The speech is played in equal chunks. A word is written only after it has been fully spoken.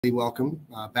Welcome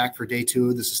back for day 2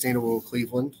 of the Sustainable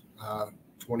Cleveland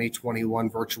 2021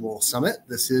 Virtual Summit.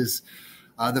 This is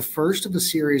the first of a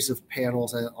series of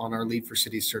panels on our LEED for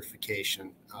Cities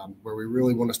certification, where we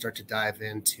really want to start to dive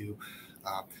into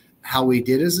how we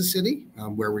did as a city,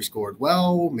 where we scored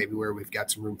well, maybe where we've got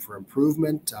some room for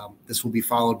improvement. This will be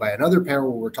followed by another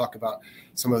panel where we'll talk about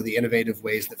some of the innovative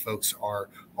ways that folks are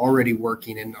already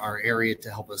working in our area to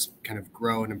help us kind of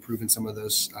grow and improve in some of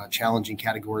those challenging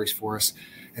categories for us.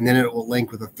 And then it will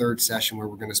link with a third session where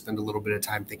we're going to spend a little bit of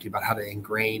time thinking about how to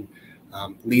ingrain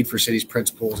LEED for Cities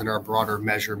principles in our broader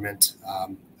measurement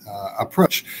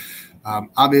approach.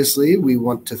 Obviously, we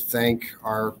want to thank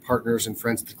our partners and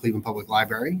friends at the Cleveland Public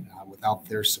Library. Without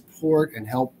their support and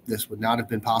help, this would not have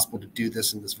been possible to do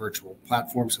this in this virtual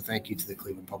platform. So thank you to the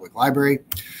Cleveland Public Library.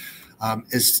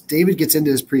 As David gets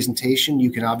into his presentation,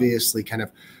 you can obviously kind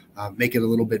of make it a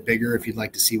little bit bigger if you'd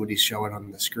like to see what he's showing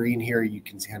on the screen here. You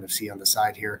can kind of see on the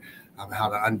side here how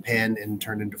to unpin and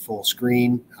turn into full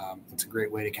screen. It's a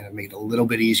great way to kind of make it a little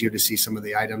bit easier to see some of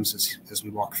the items as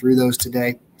we walk through those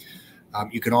today.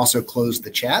 You can also close the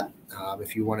chat.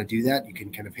 If you want to do that, you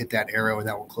can kind of hit that arrow and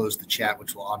that will close the chat,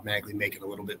 which will automatically make it a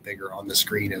little bit bigger on the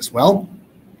screen as well.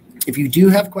 If you do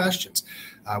have questions,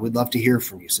 we'd love to hear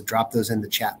from you. So drop those in the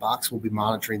chat box. We'll be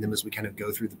monitoring them as we kind of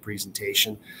go through the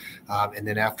presentation. And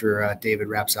then after David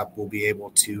wraps up, we'll be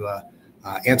able to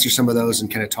answer some of those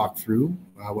and kind of talk through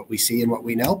what we see and what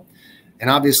we know. And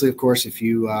obviously, of course, if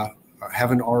you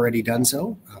haven't already done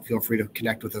so, feel free to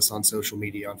connect with us on social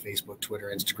media, on Facebook,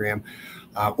 Twitter, Instagram,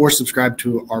 or subscribe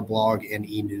to our blog and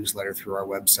e-newsletter through our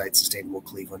website,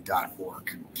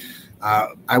 sustainablecleveland.org.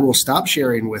 I will stop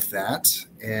sharing with that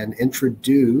and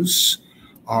introduce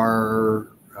our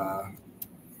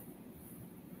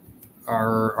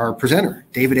presenter,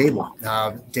 David Abel.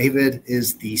 David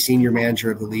is the senior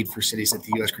manager of the LEED for Cities at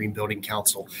the U.S. Green Building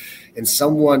Council, and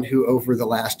someone who over the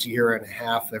last year and a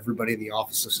half, everybody in the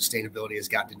Office of Sustainability has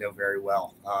gotten to know very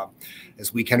well.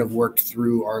 As we kind of worked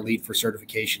through our LEED for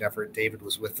certification effort, David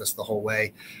was with us the whole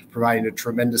way, providing a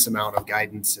tremendous amount of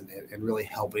guidance and really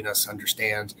helping us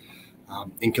understand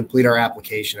and complete our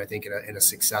application, I think, in a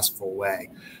successful way.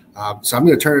 So I'm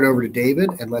going to turn it over to David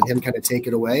and let him kind of take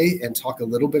it away and talk a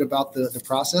little bit about the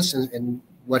process and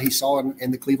what he saw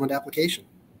in the Cleveland application.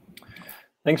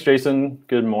 Thanks, Jason.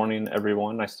 Good morning,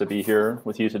 everyone. Nice to be here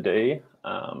with you today.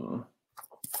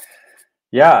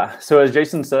 Yeah, so as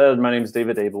Jason said, my name is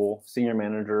David Abel, Senior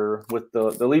Manager with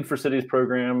the LEED for Cities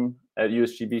program at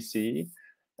USGBC.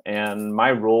 And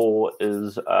my role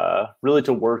is really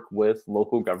to work with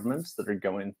local governments that are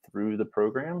going through the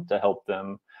program to help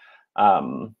them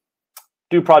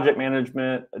do project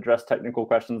management, address technical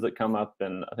questions that come up.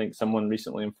 And I think someone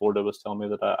recently in Florida was telling me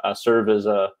that I serve as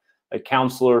a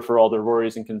counselor for all their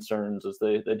worries and concerns as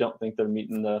they don't think they're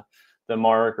meeting the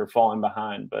mark or falling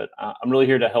behind. But I'm really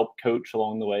here to help coach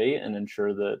along the way and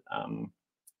ensure that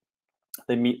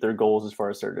they meet their goals as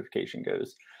far as certification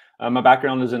goes. My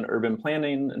background is in urban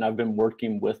planning, and I've been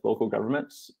working with local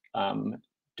governments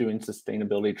doing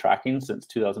sustainability tracking since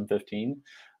 2015.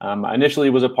 I initially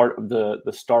was a part of the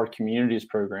STAR Communities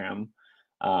program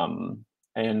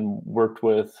and worked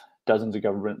with dozens of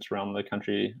governments around the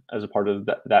country as a part of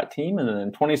that team. And then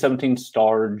in 2017,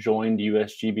 STAR joined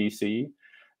USGBC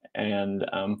and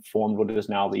formed what is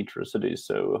now LEED for Cities.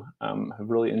 So I've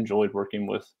really enjoyed working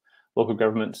with local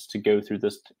governments to go through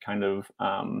this kind of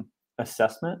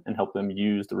assessment and help them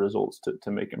use the results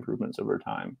to make improvements over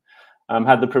time.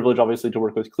 Had the privilege, obviously, to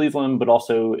work with Cleveland, but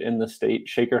also in the state.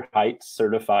 Shaker Heights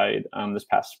certified this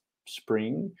past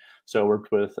spring. So I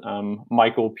worked with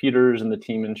Michael Peters and the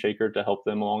team in Shaker to help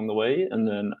them along the way. And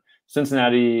then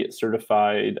Cincinnati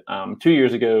certified 2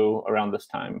 years ago around this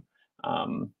time.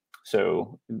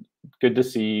 So good to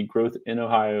see growth in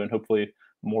Ohio, and hopefully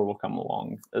more will come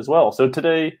along as well. So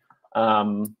today,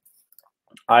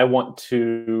 I want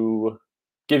to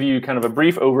give you kind of a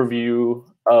brief overview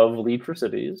of LEED for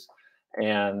Cities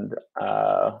and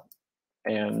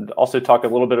also talk a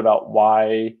little bit about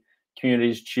why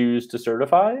communities choose to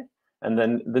certify, and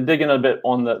then dig in a bit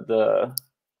on the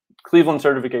Cleveland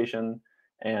certification,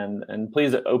 and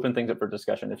please open things up for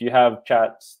discussion. If you have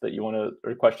chats that you want to,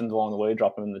 or questions along the way,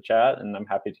 drop them in the chat, and I'm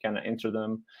happy to kind of answer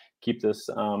them. Keep this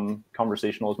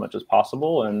conversational as much as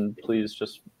possible, and please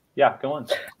just go on.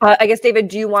 I guess, David,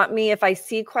 do you want me, if I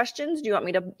see questions, do you want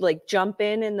me to like jump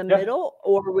in the middle,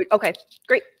 or okay,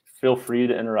 great. Feel free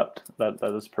to interrupt. That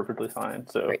is perfectly fine.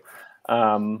 So, great.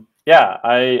 And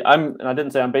I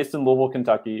didn't say I'm based in Louisville,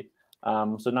 Kentucky,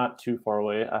 so not too far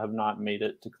away. I have not made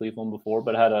it to Cleveland before,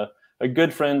 but I had a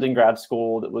good friend in grad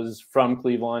school that was from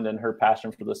Cleveland, and her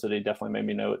passion for the city definitely made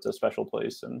me know it's a special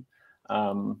place. And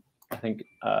I think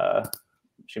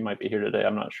she might be here today.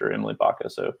 I'm not sure, Emily Baca.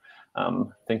 So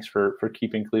thanks for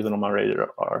keeping Cleveland on my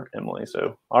radar, Emily.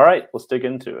 So, all right, let's dig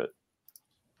into it.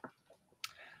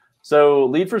 So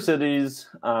LEED for Cities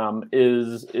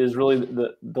is really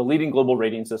the leading global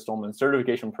rating system and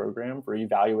certification program for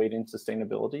evaluating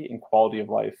sustainability and quality of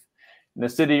life in a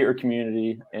city or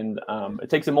community. And it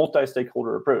takes a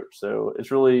multi-stakeholder approach. So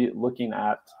it's really looking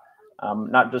at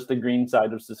not just the green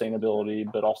side of sustainability,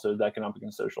 but also the economic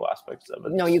and social aspects of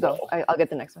it. No, you go. I'll get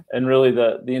the next one. And really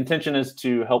the intention is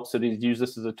to help cities use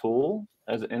this as a tool,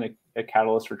 as a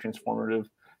catalyst for transformative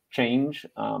change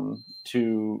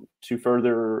to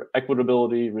further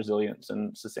equitability, resilience,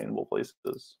 and sustainable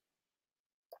places.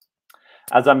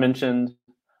 As I mentioned,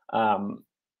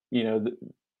 the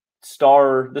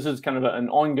STAR, this is kind of an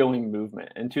ongoing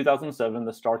movement. In 2007,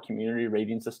 the STAR community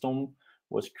rating system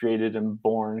was created and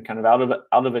born kind of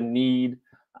out of a need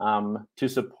to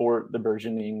support the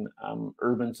burgeoning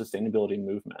urban sustainability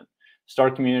movement.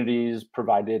 STAR communities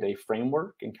provided a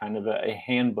framework and kind of a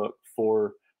handbook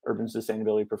for urban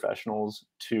sustainability professionals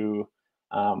to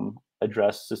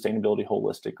address sustainability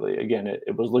holistically. Again,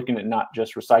 it was looking at not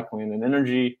just recycling and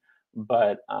energy,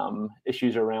 but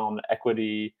issues around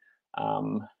equity,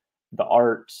 the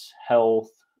arts, health,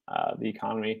 the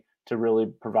economy, to really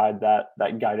provide that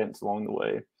guidance along the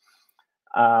way.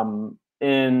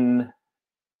 In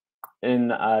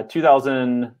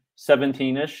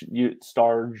 2017-ish,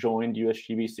 STAR joined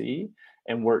USGBC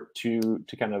and worked to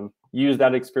kind of use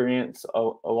that experience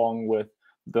along with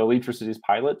the LEED for Cities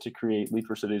pilot to create LEED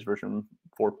for Cities version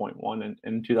 4.1, and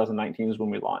in 2019 is when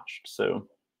we launched. So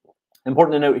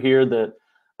important to note here that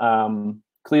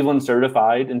Cleveland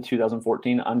certified in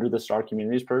 2014 under the STAR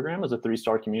Communities program as a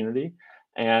 3-star community.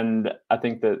 And I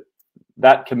think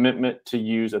that commitment to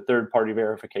use a third-party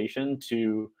verification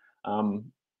to kind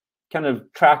of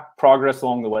track progress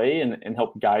along the way and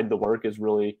help guide the work is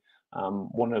really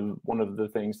one of the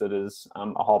things that is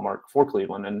a hallmark for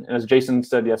Cleveland. And as Jason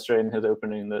said yesterday in his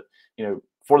opening, that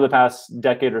for the past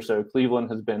decade or so, Cleveland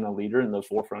has been a leader in the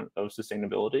forefront of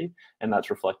sustainability, and that's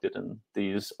reflected in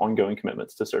these ongoing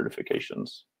commitments to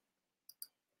certifications.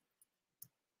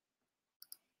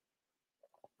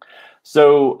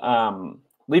 So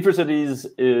LEED for Cities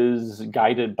is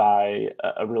guided by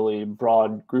a really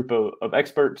broad group of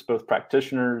experts, both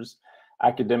practitioners,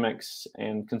 academics,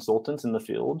 and consultants in the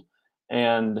field.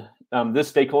 And this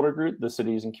stakeholder group, the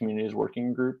Cities and Communities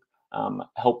Working Group,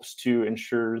 helps to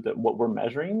ensure that what we're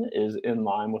measuring is in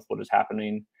line with what is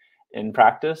happening in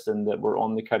practice, and that we're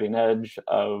on the cutting edge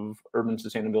of urban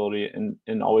sustainability and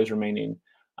always remaining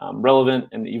relevant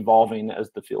and evolving as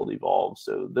the field evolves.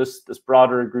 So this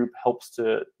broader group helps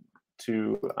to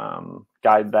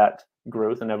guide that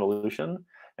growth and evolution.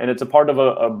 And it's a part of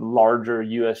a larger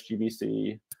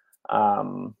USGBC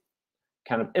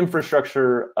kind of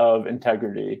infrastructure of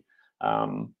integrity.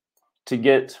 To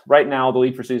get right now, the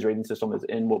LEED for Cities rating system is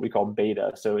in what we call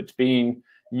beta. So it's being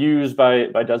used by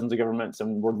dozens of governments,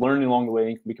 and we're learning along the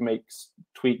way. We can make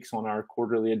tweaks on our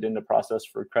quarterly addenda process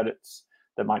for credits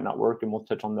that might not work, and we'll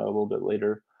touch on that a little bit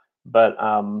later. But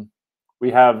we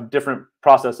have different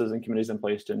processes and committees in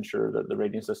place to ensure that the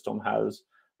rating system has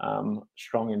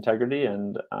strong integrity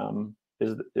and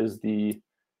is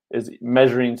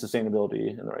measuring sustainability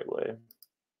in the right way.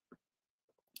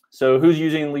 So who's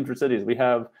using LEED for Cities? We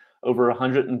have over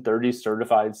 130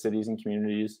 certified cities and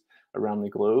communities around the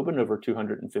globe and over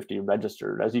 250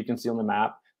 registered. As you can see on the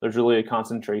map, there's really a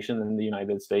concentration in the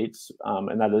United States,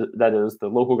 and that is the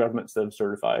local governments that have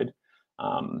certified.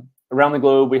 Around the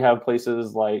globe, we have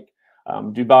places like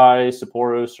Dubai,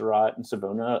 Sapporo, Surat, and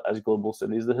Savona as global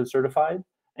cities that have certified.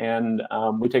 And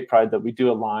we take pride that we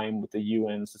do align with the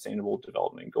UN Sustainable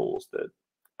Development Goals, that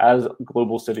as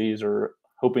global cities are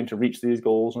hoping to reach these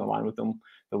goals and align with them,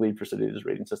 the LEED for Cities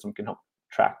rating system can help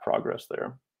track progress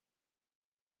there.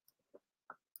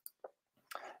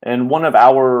 And one of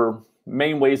our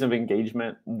main ways of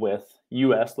engagement with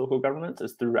U.S. local governments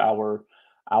is through our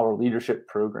leadership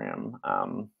program.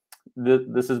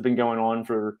 This has been going on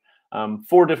for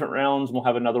 4 different rounds. We'll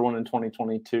have another one in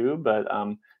 2022, but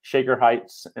Shaker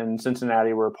Heights and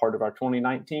Cincinnati were a part of our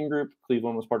 2019 group.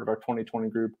 Cleveland was part of our 2020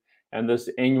 group. And this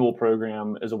annual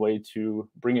program is a way to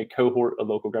bring a cohort of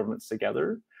local governments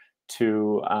together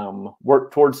to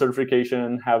work towards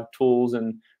certification, have tools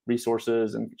and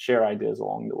resources, and share ideas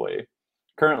along the way.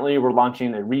 Currently, we're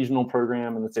launching a regional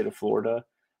program in the state of Florida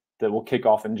that will kick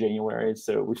off in January.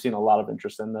 So we've seen a lot of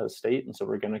interest in the state. And so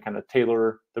we're going to kind of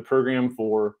tailor the program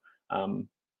for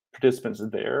participants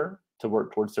there to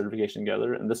work towards certification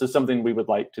together. And this is something we would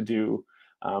like to do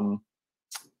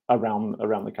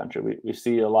around the country. We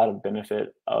see a lot of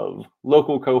benefit of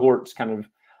local cohorts kind of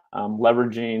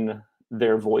leveraging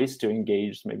their voice to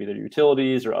engage maybe their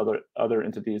utilities or other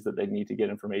entities that they need to get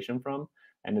information from,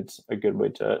 and it's a good way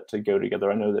to go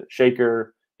together. I know that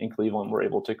Shaker in Cleveland were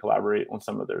able to collaborate on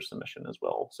some of their submission as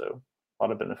well, so a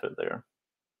lot of benefit there.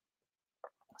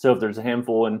 So if there's a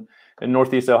handful in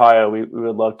Northeast Ohio, we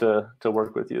would love to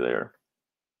work with you there.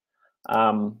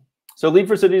 So LEED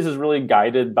for Cities is really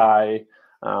guided by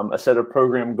a set of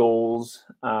program goals,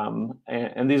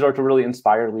 and these are to really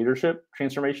inspire leadership,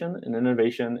 transformation, and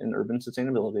innovation in urban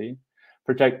sustainability,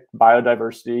 protect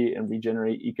biodiversity and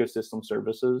regenerate ecosystem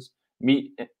services,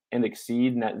 meet and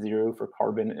exceed net zero for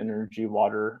carbon, energy,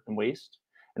 water, and waste,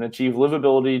 and achieve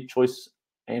livability, choice,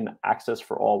 and access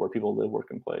for all where people live, work,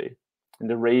 and play, and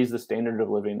to raise the standard of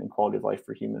living and quality of life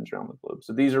for humans around the globe.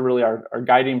 So these are really our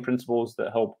guiding principles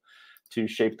that help to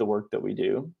shape the work that we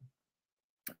do.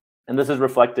 And this is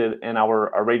reflected in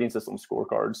our rating system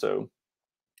scorecard. So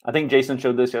I think Jason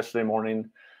showed this yesterday morning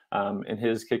in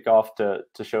his kickoff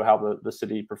to show how the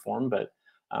city performed. But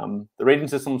the rating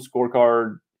system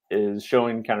scorecard is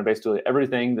showing kind of basically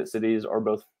everything that cities are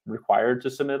both required to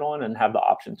submit on and have the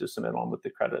option to submit on with the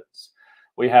credits.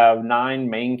 We have 9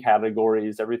 main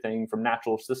categories, everything from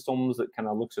natural systems that kind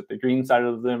of looks at the green side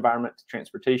of the environment to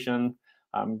transportation,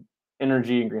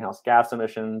 energy and greenhouse gas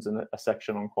emissions, and a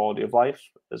section on quality of life,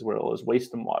 as well as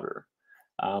waste and water.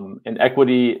 And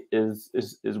equity is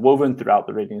woven throughout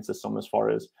the rating system as far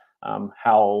as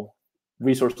how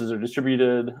resources are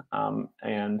distributed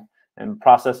and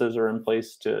processes are in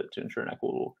place to ensure an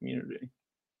equitable community.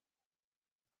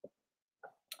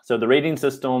 So the rating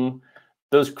system,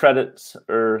 those credits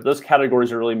or those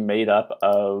categories are really made up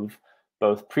of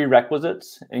both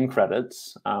prerequisites and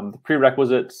credits. The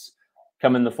prerequisites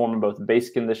come in the form of both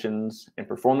base conditions and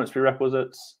performance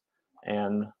prerequisites.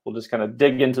 And we'll just kind of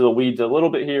dig into the weeds a little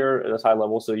bit here at a high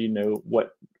level so you know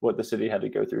what the city had to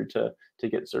go through to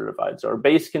get certified. So our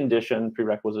base condition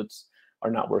prerequisites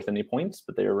are not worth any points,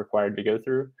 but they are required to go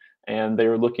through. And they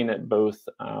are looking at both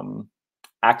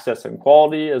access and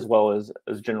quality as well as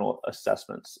general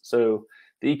assessments. So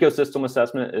the ecosystem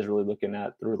assessment is really looking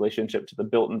at the relationship to the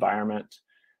built environment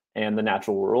and the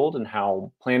natural world, and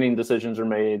how planning decisions are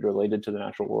made related to the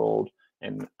natural world,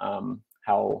 and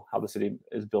how the city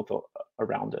is built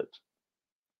around it.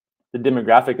 The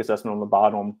demographic assessment on the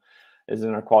bottom is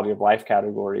in our quality of life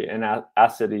category, and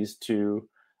ask cities to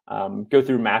go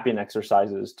through mapping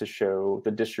exercises to show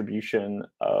the distribution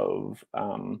of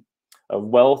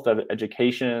wealth, of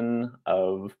education,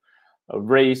 of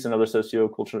race, and other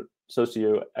socio-cultural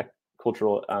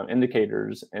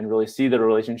indicators, and really see the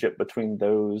relationship between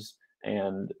those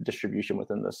and distribution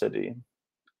within the city.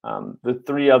 The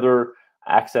 3 other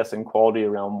access and quality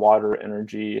around water,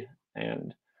 energy,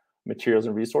 and materials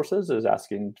and resources is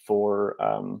asking for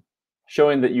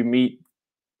showing that you meet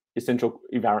essential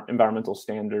environmental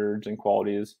standards and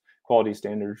quality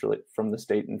standards from the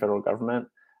state and federal government,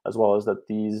 as well as that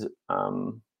these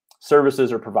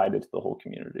services are provided to the whole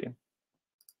community.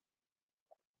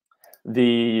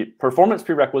 The performance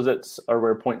prerequisites are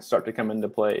where points start to come into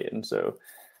play. And so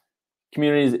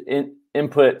communities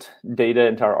input data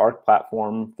into our ARC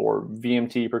platform for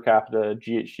VMT per capita,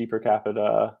 GHG per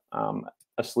capita,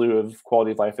 a slew of quality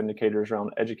of life indicators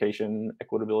around education,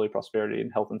 equitability, prosperity,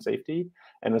 and health and safety.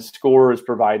 And a score is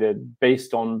provided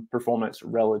based on performance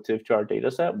relative to our data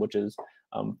set, which is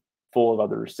full of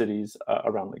other cities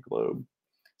around the globe.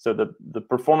 So the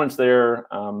performance there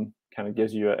kind of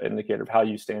gives you an indicator of how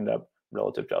you stand up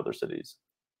relative to other cities.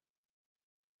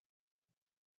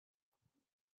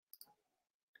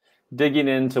 Digging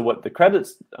into what the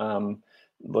credits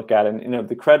look at, and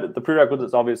the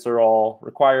prerequisites obviously are all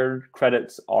required.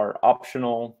 Credits are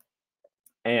optional,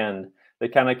 and they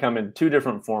kind of come in 2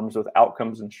 different forms with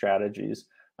outcomes and strategies,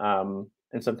 and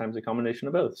sometimes a combination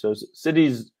of both. So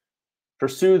cities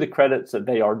pursue the credits that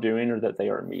they are doing or that they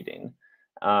are meeting.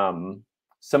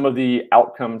 Some of the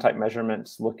outcome type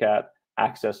measurements look at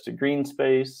access to green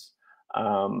space,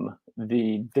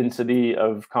 the density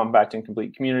of compact and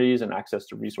complete communities, and access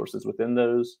to resources within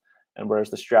those. And whereas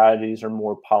the strategies are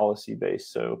more policy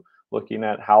based, so looking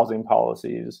at housing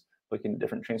policies, looking at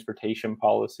different transportation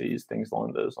policies, things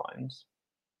along those lines.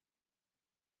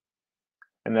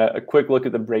 And a quick look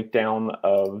at the breakdown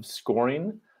of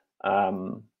scoring.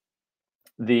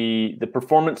 The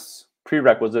performance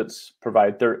prerequisites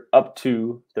provide up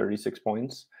to 36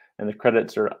 points, and the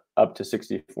credits are up to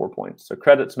 64 points. So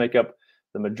credits make up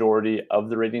the majority of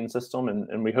the rating system,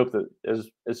 and we hope that as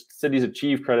cities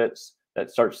achieve credits, that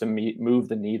starts to move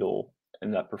the needle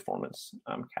in that performance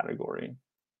category.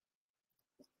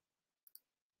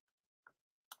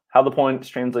 How the points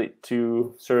translate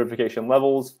to certification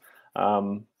levels: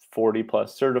 40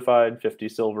 plus certified, 50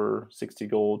 silver, 60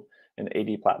 gold, and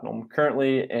 80 platinum.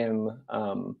 Currently in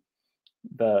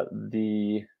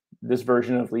this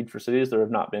version of LEED for Cities, there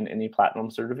have not been any platinum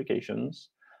certifications.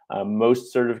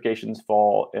 Most certifications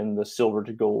fall in the silver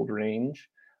to gold range,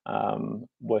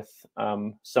 with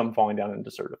some falling down into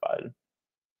certified.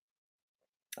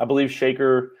 I believe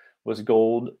Shaker was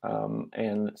gold,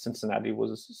 and Cincinnati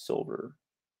was silver.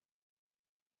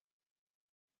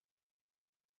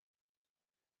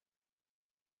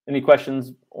 Any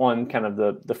questions on kind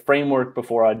of the framework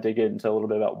before I dig into a little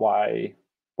bit about why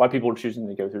people are choosing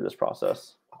to go through this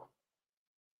process?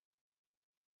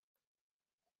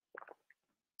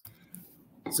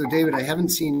 So, David, I haven't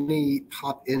seen any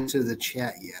pop into the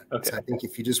chat yet. Okay. So I think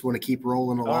if you just want to keep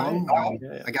rolling along,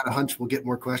 yeah. I got a hunch we'll get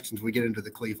more questions when we get into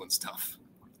the Cleveland stuff.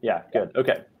 Yeah, good.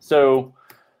 Okay. So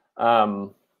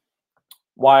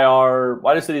why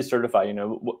do cities certify? You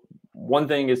know, one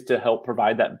thing is to help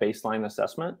provide that baseline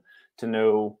assessment to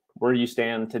know where you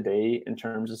stand today in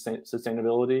terms of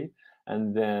sustainability,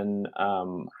 and then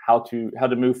how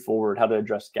to move forward, how to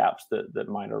address gaps that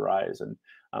might arise. And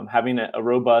having a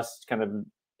robust kind of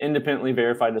independently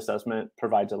verified assessment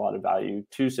provides a lot of value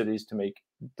to cities to make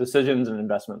decisions and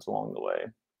investments along the way.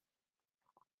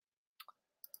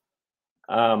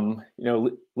 You know,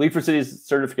 LEED for Cities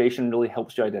certification really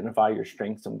helps you identify your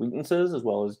strengths and weaknesses, as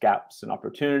well as gaps and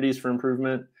opportunities for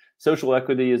improvement. Social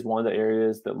equity is one of the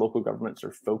areas that local governments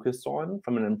are focused on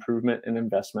from an improvement and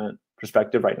investment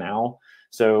perspective right now.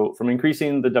 So from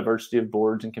increasing the diversity of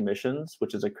boards and commissions,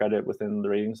 which is a credit within the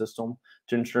rating system,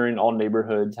 to ensuring all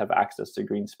neighborhoods have access to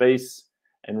green space,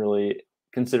 and really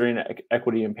considering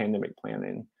equity and pandemic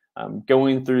planning.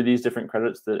 Going through these different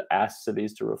credits that ask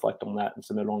cities to reflect on that and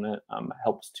submit on it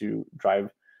helps to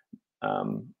drive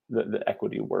the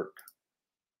equity work.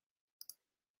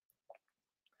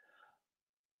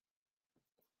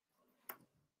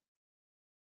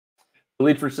 The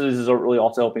LEED for Cities is really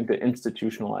also helping to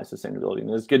institutionalize sustainability.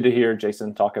 And it's good to hear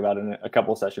Jason talk about in a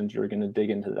couple of sessions. You're going to dig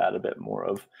into that a bit more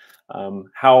of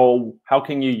how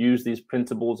can you use these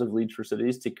principles of LEED for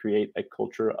Cities to create a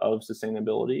culture of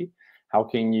sustainability? How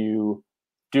can you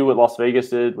do what Las Vegas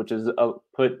did, which is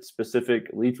put specific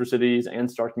LEED for Cities and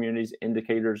Star Communities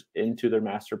indicators into their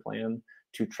master plan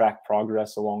to track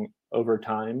progress over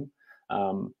time.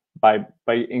 By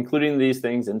including these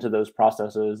things into those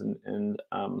processes and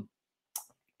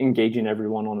engaging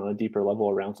everyone on a deeper level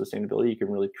around sustainability, you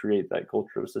can really create that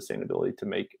culture of sustainability to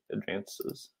make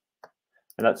advances.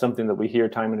 And that's something that we hear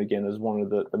time and again is one of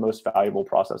the most valuable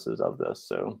processes of this.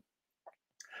 So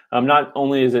not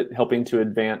only is it helping to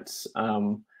advance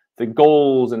the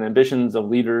goals and ambitions of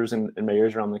leaders and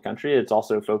mayors around the country, it's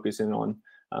also focusing on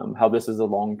how this is a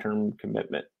long-term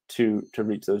commitment to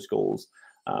reach those goals.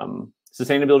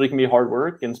 Sustainability can be hard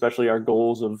work, and especially our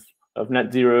goals of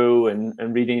net zero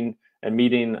and meeting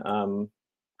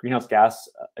greenhouse gas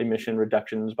emission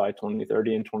reductions by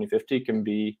 2030 and 2050 can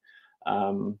be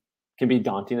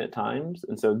daunting at times.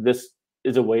 And so this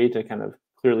is a way to kind of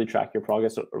clearly track your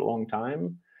progress over a long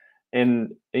time.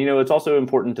 And you know, it's also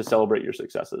important to celebrate your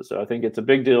successes. So I think it's a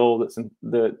big deal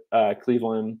that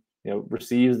Cleveland, you know,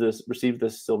 received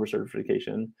this silver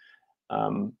certification.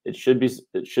 It should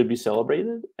be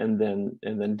celebrated, and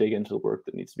then dig into the work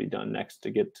that needs to be done next to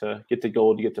get to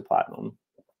gold, to get to platinum.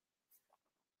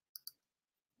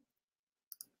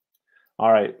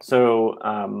 All right,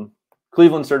 so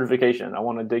Cleveland certification. I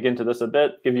want to dig into this a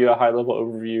bit, give you a high-level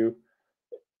overview.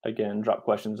 Again, drop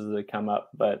questions as they come up.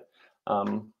 But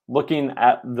looking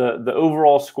at the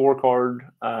overall scorecard,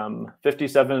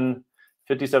 57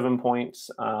 points.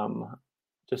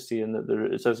 Just seeing that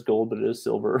it says gold, but it is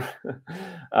silver.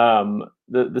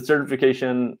 The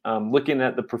certification, looking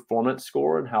at the performance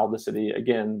score and how the city,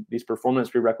 again, these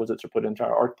performance prerequisites are put into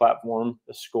our ARC platform.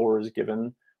 The score is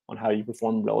given on how you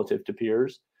perform relative to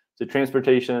peers. So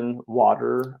transportation,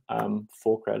 water,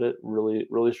 full credit, really,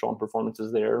 really strong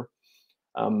performances there.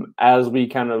 As we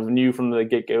kind of knew from the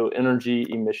get-go, energy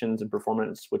emissions and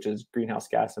performance, which is greenhouse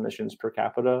gas emissions per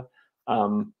capita,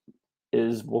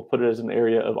 we'll put it as an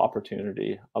area of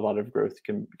opportunity. A lot of growth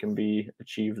can be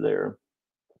achieved there.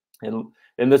 And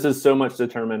this is so much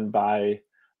determined by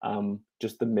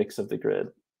just the mix of the grid.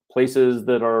 Places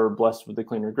that are blessed with the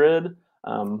cleaner grid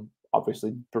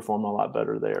obviously perform a lot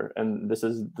better there. And this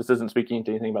isn't speaking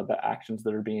to anything about the actions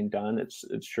that are being done. It's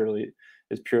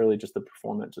purely just the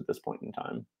performance at this point in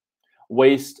time.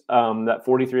 Waste, that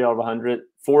 43 out of 100,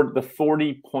 for the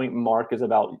 40-point mark is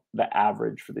about the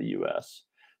average for the U.S.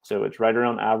 So it's right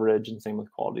around average, and same with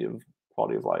quality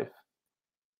of life.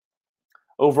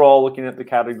 Overall, looking at the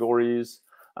categories,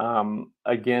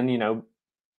 Again,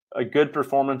 a good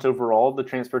performance overall. The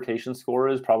transportation score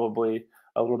is probably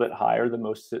a little bit higher than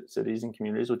most cities and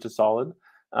communities, which is solid.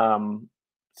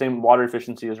 Same water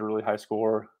efficiency is a really high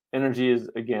score. Energy is,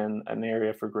 again, an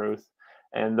area for growth.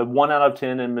 And the 1 out of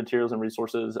 10 in materials and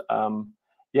resources,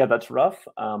 yeah, that's rough,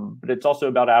 but it's also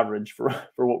about average for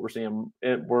what we're seeing.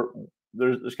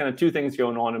 There's kind of two things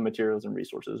going on in materials and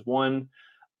resources. One,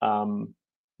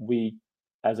 we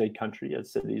as a country,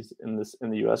 as cities in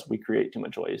the U.S., we create too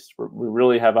much waste. We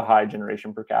really have a high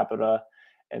generation per capita,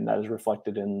 and that is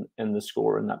reflected in the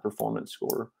score, in that performance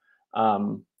score.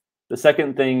 The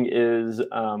second thing is,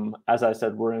 as I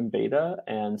said, we're in beta,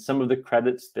 and some of the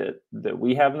credits that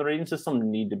we have in the rating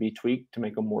system need to be tweaked to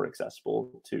make them more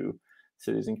accessible to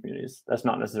cities and communities. That's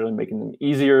not necessarily making them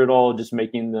easier at all, just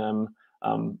making them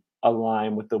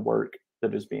align with the work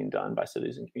that is being done by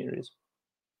cities and communities.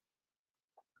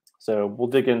 So we'll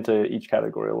dig into each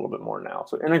category a little bit more now.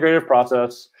 So integrative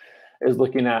process is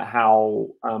looking at how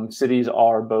cities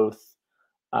are both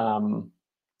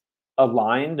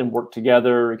aligned and work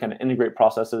together, kind of integrate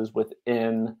processes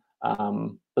within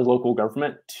the local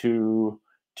government to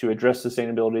address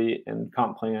sustainability and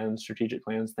comp plans, strategic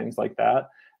plans, things like that.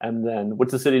 And then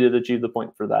what's the city did to achieve the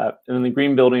point for that? And then the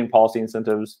green building policy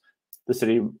incentives, the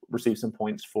city receives some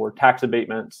points for tax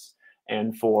abatements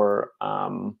and for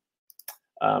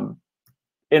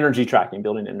energy tracking,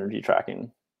 building energy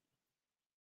tracking.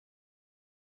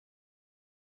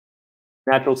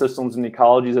 Natural systems and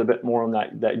ecology is a bit more on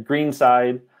that green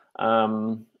side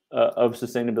of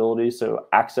sustainability. So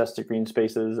access to green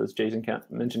spaces, as Jason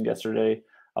mentioned yesterday,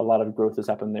 a lot of growth has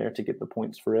happened there to get the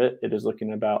points for it. It is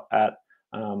looking at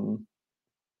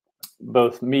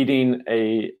both meeting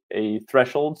a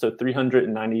threshold, so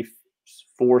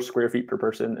 394 square feet per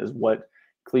person is what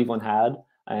Cleveland had,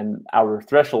 and our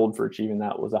threshold for achieving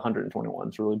that was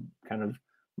 121. So really kind of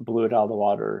blew it out of the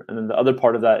water. And then the other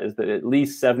part of that is that at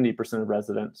least 70% of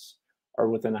residents are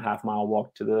within a half-mile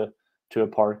walk to a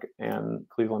park, and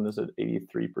Cleveland is at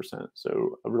 83%.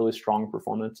 So a really strong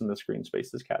performance in this green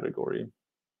spaces category.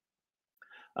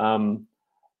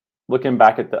 Looking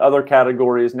back at the other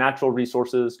categories, natural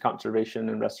resources, conservation,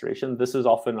 and restoration. This is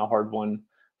often a hard one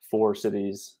for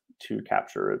cities to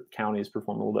capture. Counties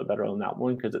perform a little bit better on that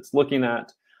one because it's looking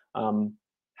at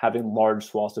having large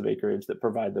swaths of acreage that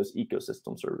provide those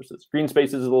ecosystem services. Green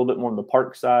spaces is a little bit more on the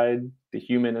park side, the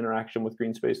human interaction with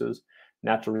green spaces.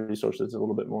 Natural resources is a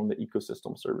little bit more on the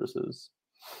ecosystem services.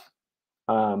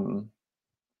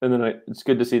 And then it's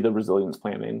good to see the resilience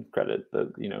planning credit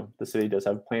that, the city does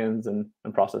have plans and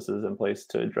processes in place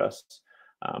to address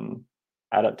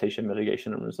adaptation,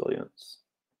 mitigation, and resilience.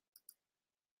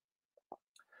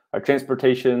 Our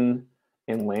transportation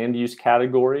and land use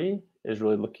category is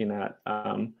really looking at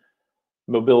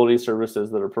mobility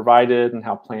services that are provided and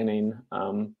how planning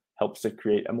helps to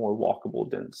create a more walkable,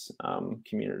 dense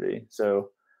community.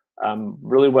 So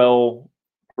really well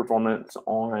performance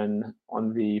on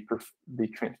the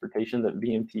transportation, that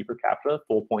VMT per capita,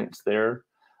 full points there.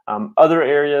 Other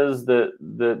areas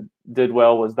that did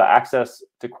well was the access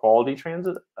to quality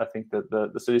transit. I think that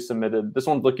the city submitted, this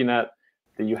one's looking at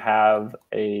that you have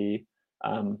a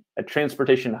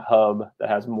transportation hub that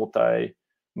has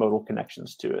multimodal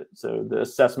connections to it. So the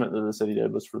assessment that the city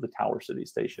did was for the Tower City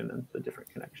Station and the different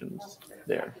connections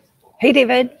there. Hey,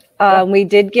 David, we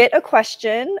did get a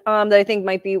question that I think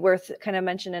might be worth kind of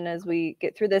mentioning as we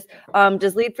get through this.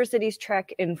 Does LEED for Cities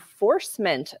track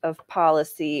enforcement of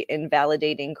policy in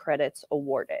validating credits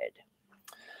awarded?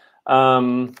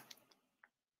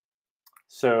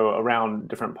 So around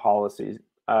different policies,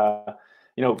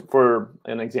 for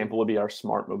an example would be our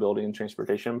smart mobility and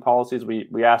transportation policies.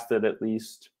 We asked that at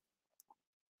least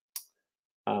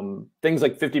things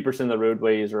like 50% of the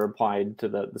roadways are applied to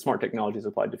the smart technologies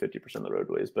applied to 50% of the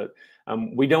roadways, but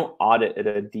we don't audit at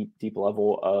a deep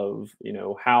level of,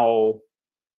 how,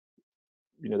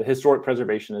 the historic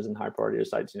preservation is in high priority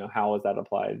sites, how is that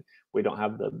applied? We don't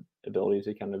have the ability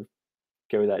to kind of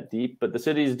go that deep, but the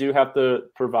cities do have to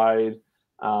provide,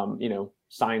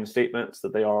 signed statements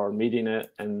that they are meeting it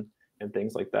and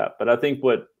things like that. But I think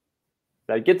what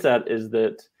that gets at is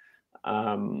that,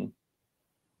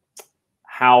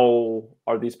 how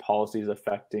are these policies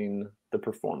affecting the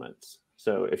performance?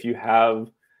 So if you have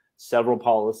several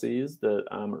policies that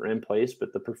are in place,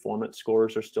 but the performance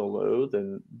scores are still low,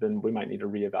 then we might need to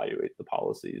reevaluate the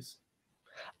policies.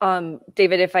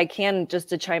 David, if I can, just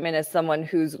to chime in as someone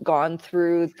who's gone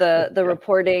through the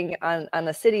reporting on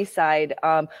the city side,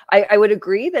 I would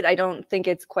agree that I don't think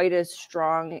it's quite as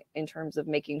strong in terms of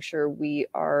making sure we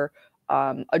are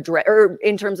address, or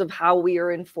in terms of how we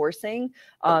are enforcing.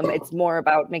 It's more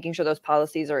about making sure those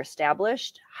policies are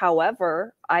established.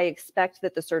 However, I expect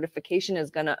that the certification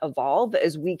is going to evolve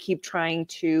as we keep trying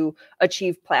to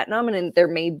achieve platinum, and there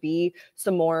may be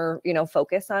some more,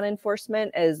 focus on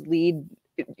enforcement as LEED,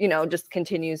 just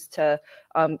continues to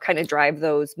kind of drive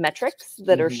those metrics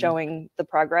that are showing the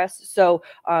progress. So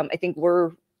I think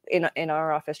we're in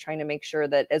our office trying to make sure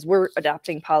that as we're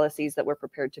adopting policies that we're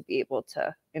prepared to be able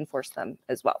to enforce them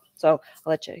as well. So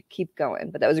I'll let you keep going,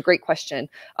 but that was a great question.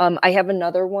 I have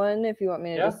another one if you want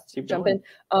me to just jump in.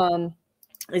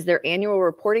 Is there annual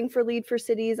reporting for LEED for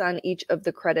cities on each of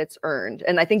the credits earned?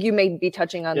 And I think you may be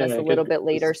touching on this a little bit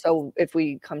later. So if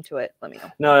we come to it, let me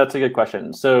know. No, that's a good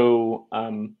question. So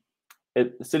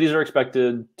cities are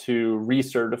expected to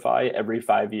recertify every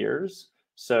 5 years.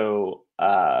 So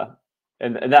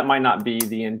and that might not be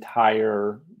the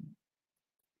entire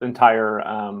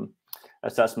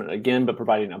assessment again, but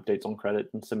providing updates on credit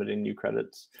and submitting new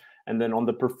credits. And then on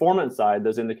the performance side,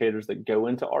 those indicators that go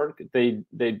into ARC, they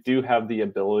do have the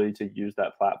ability to use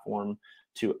that platform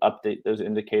to update those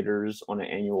indicators on an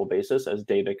annual basis as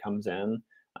data comes in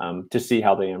to see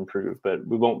how they improve. But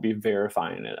we won't be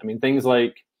verifying it. I mean, things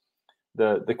like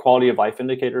the quality of life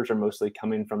indicators are mostly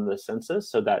coming from the census.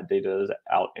 So that data is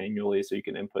out annually. So you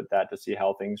can input that to see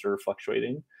how things are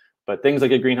fluctuating. But things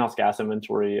like a greenhouse gas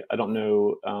inventory, I don't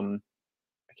know.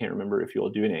 I can't remember if you will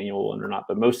do an annual one or not,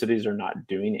 but most cities are not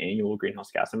doing annual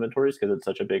greenhouse gas inventories because it's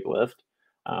such a big lift.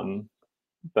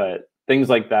 But things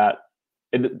like that,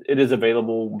 it is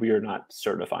available. We are not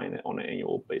certifying it on an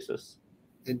annual basis.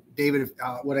 And David,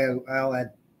 what I'll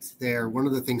add there, one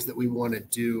of the things that we want to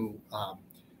do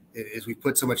is we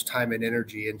put so much time and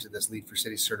energy into this LEED for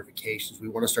Cities certifications. We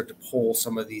want to start to pull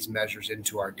some of these measures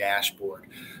into our dashboard.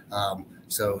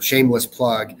 So shameless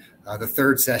plug, the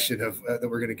third session that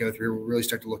we're going to go through, we'll really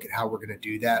start to look at how we're going to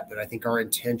do that. But I think our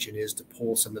intention is to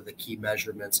pull some of the key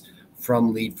measurements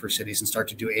from LEED for Cities and start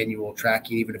to do annual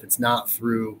tracking, even if it's not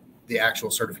through the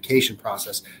actual certification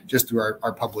process, just through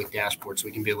our public dashboard, so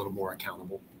we can be a little more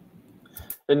accountable.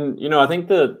 And, I think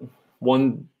that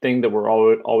one thing that we're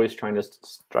always trying to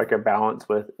strike a balance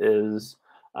with is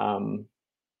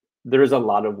there is a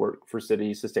lot of work for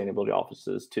city sustainability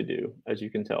offices to do. As you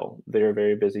can tell, they're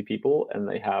very busy people and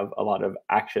they have a lot of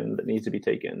action that needs to be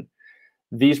taken.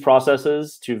 These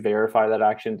processes to verify that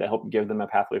action to help give them a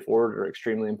pathway forward are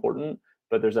extremely important,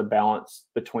 but there's a balance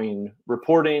between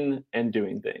reporting and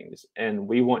doing things. And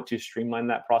we want to streamline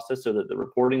that process so that the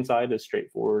reporting side is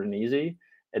straightforward and easy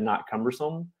and not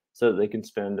cumbersome, so that they can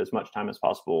spend as much time as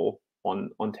possible on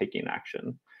taking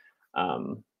action.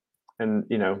 And,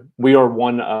 we are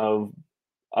one of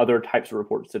other types of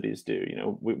reports cities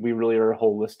do. We really are a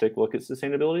holistic look at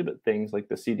sustainability, but things like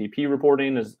the CDP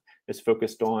reporting is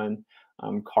focused on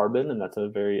carbon, and that's a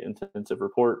very intensive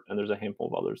report. And there's a handful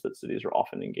of others that cities are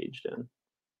often engaged in.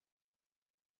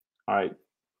 All right,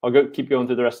 I'll keep going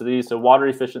through the rest of these. So water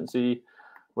efficiency,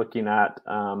 looking at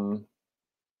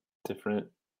different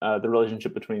the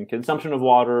relationship between consumption of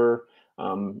water,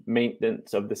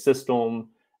 maintenance of the system,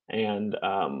 and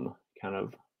kind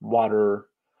of water,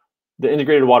 the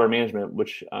integrated water management,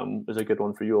 which is a good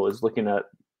one for you all, is looking at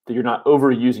that you're not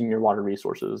overusing your water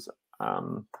resources.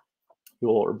 You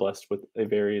all are blessed with a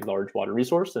very large water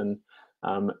resource and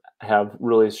have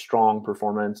really strong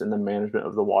performance in the management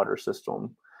of the water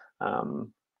system.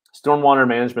 Stormwater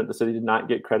management, the city did not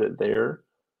get credit there.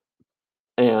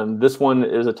 And this one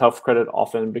is a tough credit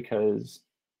often because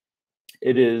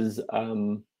it is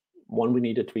one, we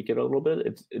need to tweak it a little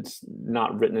bit. It's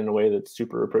not written in a way that's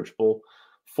super approachable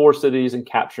for cities and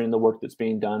capturing the work that's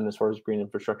being done as far as green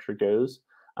infrastructure goes.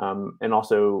 And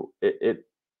also it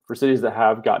for cities that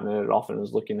have gotten it often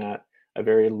is looking at a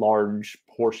very large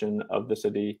portion of the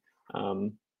city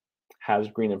has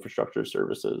green infrastructure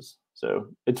services. So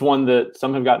it's one that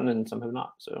some have gotten and some have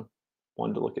not. So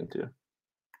one to look into.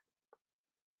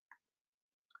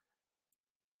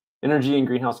 Energy and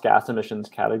greenhouse gas emissions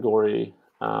category,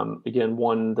 again,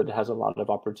 one that has a lot of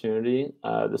opportunity.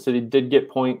 The city did get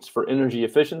points for energy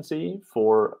efficiency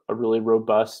for a really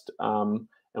robust and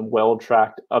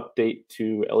well-tracked update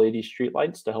to LED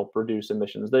streetlights to help reduce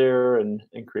emissions there and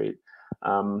create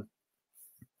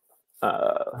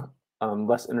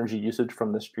less energy usage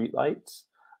from the streetlights.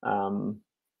 The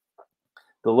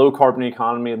low carbon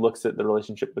economy looks at the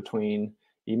relationship between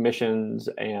emissions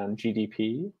and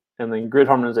GDP. And then grid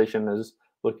harmonization is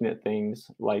looking at things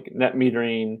like net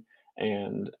metering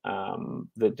and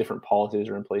the different policies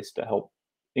are in place to help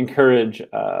encourage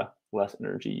less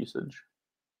energy usage.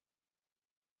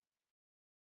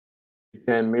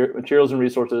 And materials and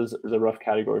resources is a rough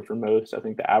category for most. I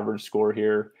think the average score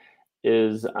here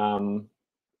is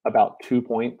about 2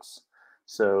 points,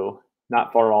 so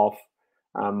not far off.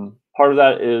 Part of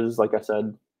that is, like I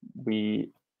said,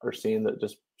 we are seeing that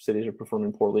just cities are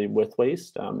performing poorly with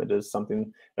waste. It is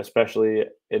something, especially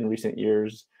in recent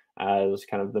years, as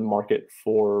kind of the market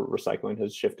for recycling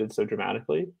has shifted so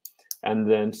dramatically. And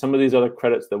then some of these other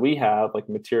credits that we have, like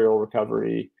material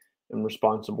recovery and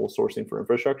responsible sourcing for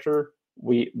infrastructure,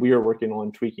 we are working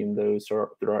on tweaking those through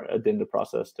our addenda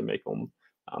process to make them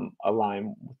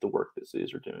align with the work that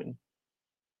cities are doing.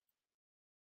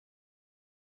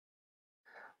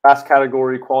 Last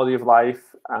category, quality of life.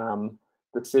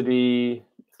 The city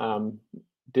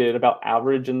did about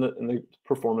average in the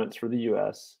performance for the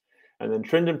U.S. And then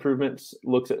trend improvements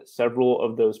looks at several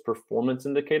of those performance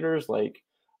indicators like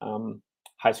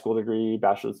high school degree,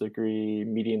 bachelor's degree,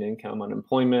 median income,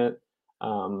 unemployment,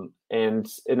 and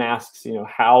asks,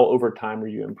 how over time are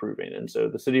you improving? And so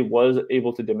the city was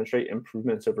able to demonstrate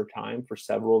improvements over time for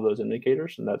several of those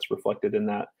indicators, and that's reflected in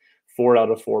that 4 out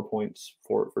of 4 points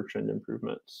for trend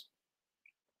improvements.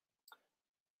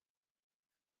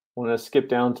 I want to skip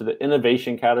down to the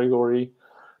innovation category,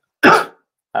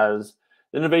 as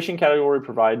the innovation category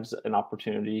provides an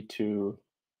opportunity to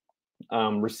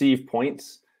receive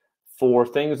points for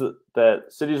things that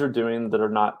cities are doing that are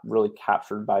not really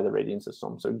captured by the rating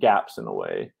system. So gaps in a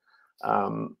way.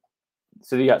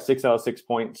 City got 6 out of 6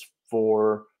 points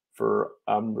for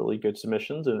really good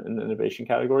submissions in the innovation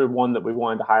category. One that we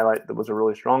wanted to highlight that was a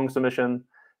really strong submission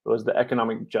was the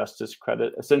economic justice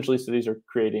credit. Essentially, cities are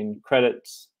creating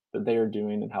credits that they are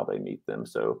doing and how they meet them.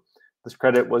 So this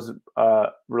credit was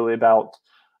really about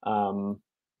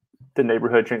the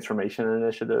neighborhood transformation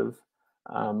initiative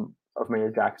of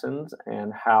Mayor Jackson's,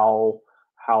 and how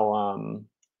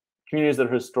communities that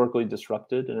are historically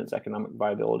disrupted in its economic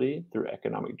viability through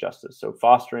economic justice. So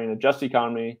fostering a just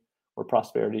economy where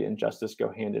prosperity and justice go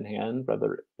hand in hand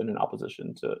rather than in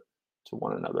opposition to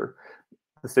one another.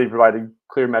 The city provided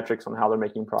clear metrics on how they're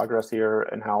making progress here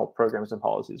and how programs and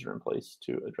policies are in place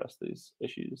to address these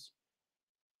issues.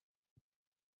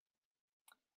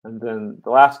 And then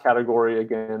the last category,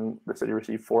 again, the city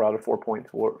received 4 out of 4 points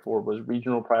for was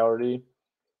regional priority.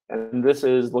 And this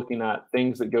is looking at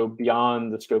things that go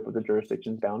beyond the scope of the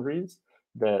jurisdiction's boundaries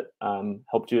that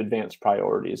help to advance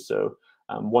priorities. So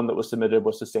one that was submitted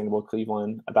was Sustainable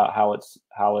Cleveland, about how it's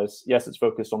yes, it's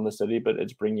focused on the city, but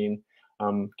it's bringing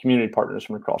community partners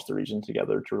from across the region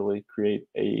together to really create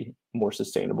a more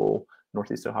sustainable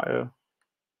Northeast Ohio.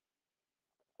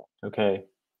 Okay.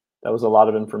 That was a lot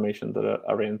of information that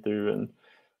I ran through, and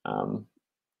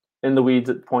in the weeds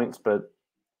at points, but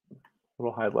a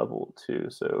little high level too.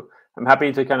 So I'm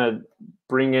happy to kind of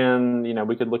bring in,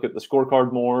 we could look at the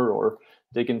scorecard more or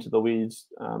dig into the weeds.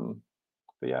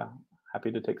 But yeah,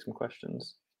 happy to take some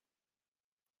questions.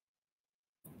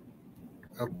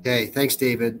 Okay, thanks,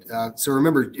 David. So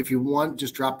remember, if you want,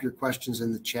 just drop your questions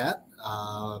in the chat.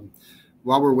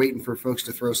 While we're waiting for folks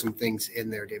to throw some things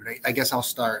in there, David, I guess I'll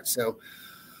start. So,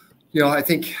 I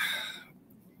think,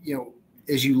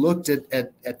 as you looked at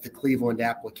the Cleveland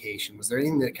application, was there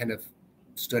anything that kind of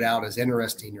stood out as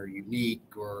interesting or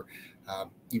unique, or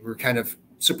you were kind of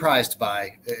surprised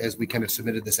by as we kind of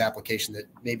submitted this application that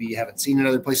maybe you haven't seen in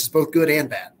other places, both good and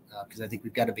bad? Because I think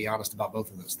we've got to be honest about both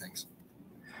of those things.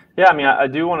 Yeah, I mean, I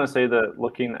do want to say that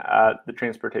looking at the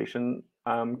transportation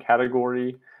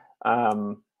category,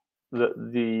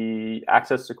 the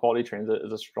access to quality transit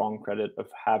is a strong credit of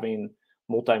having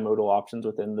multimodal options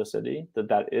within the city,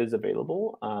 that is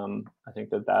available. I think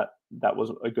that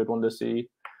was a good one to see.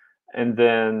 And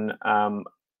then,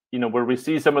 where we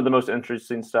see some of the most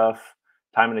interesting stuff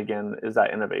time and again is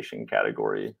that innovation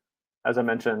category. As I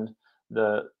mentioned,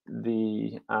 the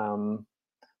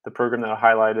program that I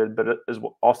highlighted, but it is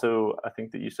also, I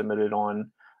think, that you submitted on,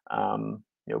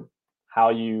 how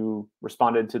you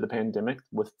responded to the pandemic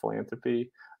with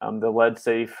philanthropy. The Lead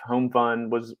Safe Home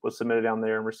Fund was submitted down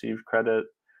there and received credit.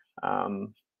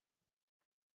 And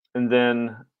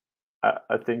then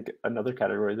I think another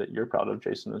category that you're proud of,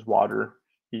 Jason, is water.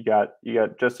 You got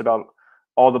just about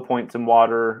all the points in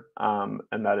water,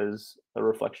 and that is a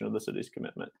reflection of the city's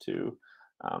commitment to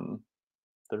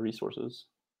the resources.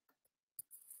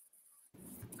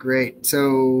 Great.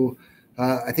 So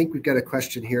I think we've got a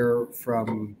question here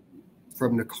from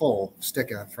Nicole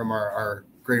Sticka from our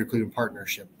Greater Cleveland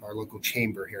Partnership, our local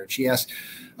chamber here. And she asked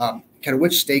kind of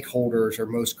which stakeholders are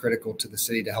most critical to the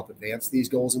city to help advance these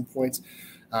goals and points.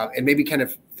 And maybe kind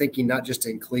of thinking not just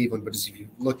in Cleveland, but as if you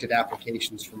looked at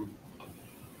applications from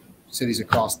cities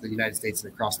across the United States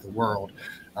and across the world,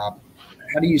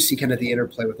 how do you see kind of the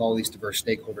interplay with all these diverse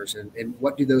stakeholders, and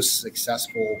what do those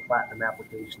successful platinum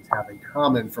applications have in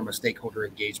common from a stakeholder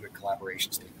engagement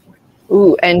collaboration standpoint?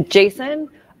 Ooh, and Jason,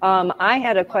 I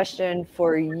had a question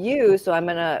for you, so I'm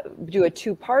gonna do a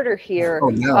two-parter here. Oh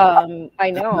no,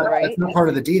 I know, right? That's not part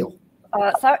of the deal.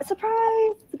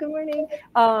 Surprise! Good morning.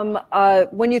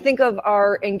 When you think of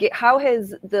how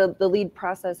has the LEED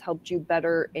process helped you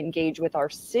better engage with our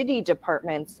city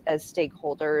departments as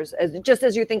stakeholders? Just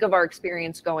as you think of our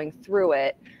experience going through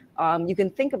it, you can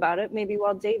think about it maybe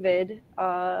while David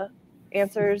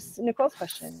answers Nicole's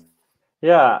question.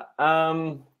 Yeah,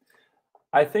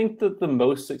 I think that the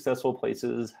most successful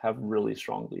places have really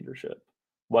strong leadership,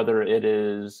 whether it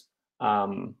is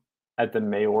at the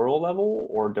mayoral level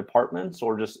or departments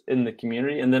or just in the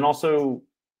community, and then also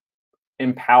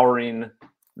empowering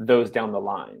those down the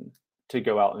line to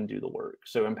go out and do the work.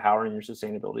 So empowering your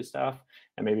sustainability staff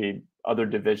and maybe other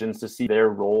divisions to see their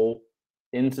role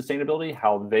in sustainability,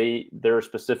 how their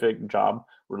specific job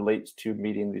relates to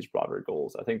meeting these broader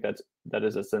goals. I think that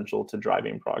is essential to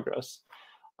driving progress.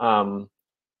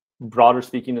 Broader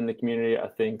speaking in the community, I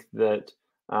think that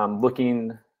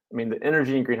the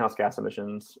energy and greenhouse gas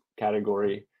emissions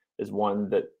category is one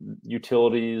that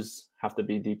utilities have to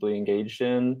be deeply engaged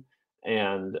in.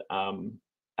 And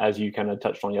as you kind of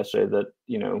touched on yesterday, that,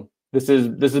 this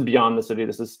is beyond the city,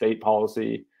 this is state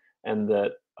policy, and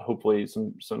that hopefully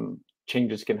some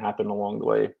changes can happen along the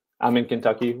way. I'm in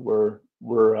Kentucky, we're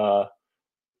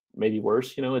maybe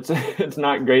worse, it's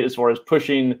not great as far as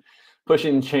pushing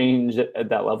change at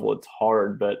that level. It's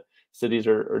hard, but cities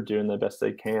are doing the best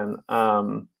they can.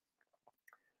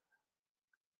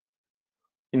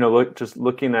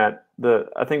 Looking at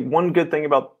I think one good thing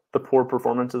about the poor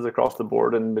performances across the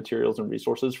board in materials and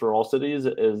resources for all cities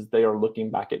is they are looking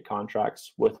back at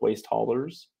contracts with waste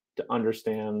haulers to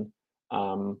understand,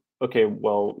 okay,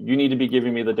 well, you need to be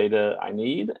giving me the data I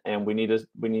need, and we need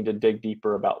to dig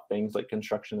deeper about things like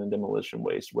construction and demolition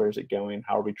waste. Where is it going?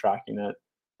 How are we tracking it?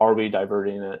 Are we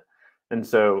diverting it? And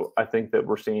so I think that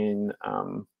we're seeing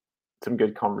some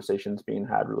good conversations being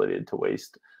had related to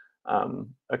waste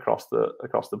across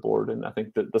the board. And I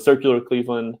think that the Circular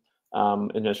Cleveland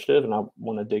initiative, and I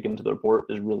want to dig into the report,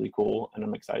 is really cool, and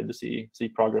I'm excited to see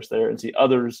progress there and see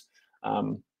others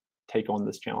take on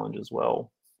this challenge as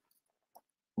well.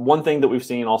 One thing that we've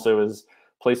seen also is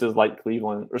places like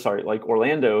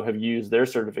Orlando have used their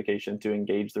certification to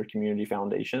engage their community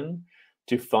foundation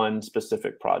to fund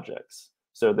specific projects.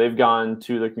 So they've gone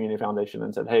to their community foundation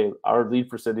and said, hey, our LEED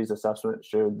for Cities assessment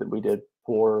showed that we did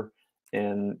poor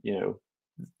in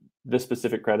this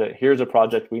specific credit. Here's a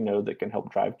project we know that can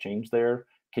help drive change there.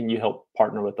 Can you help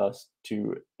partner with us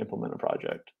to implement a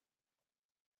project?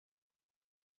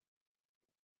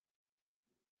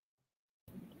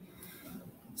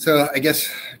 So I guess,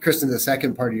 Kristen, the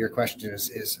second part of your question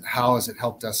is how has it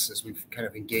helped us as we've kind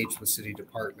of engaged with city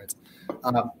departments?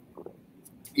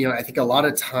 I think a lot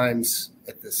of times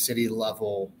at the city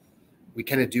level, we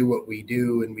kind of do what we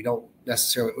do, and we don't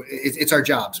necessarily, it's our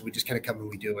jobs. We just kind of come and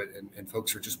we do it, and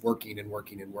folks are just working and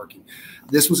working and working.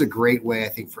 This was a great way, I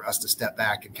think, for us to step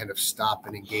back and kind of stop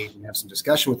and engage and have some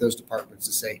discussion with those departments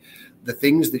to say, the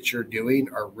things that you're doing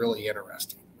are really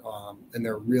interesting. And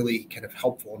they're really kind of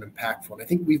helpful and impactful. And I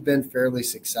think we've been fairly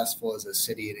successful as a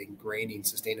city at ingraining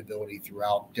sustainability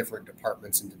throughout different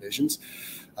departments and divisions.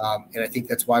 And I think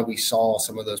that's why we saw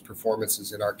some of those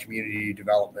performances in our community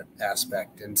development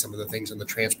aspect and some of the things on the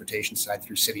transportation side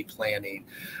through city planning.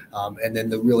 And then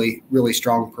the really, really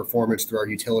strong performance through our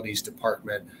utilities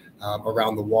department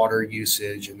around the water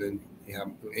usage, and then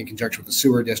in conjunction with the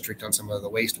sewer district on some of the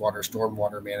wastewater,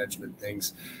 stormwater management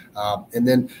things. And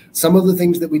then some of the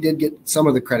things that we did get some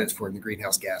of the credits for in the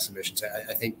greenhouse gas emissions.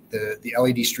 I think the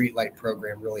LED streetlight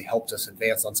program really helped us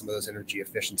advance on some of those energy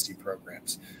efficiency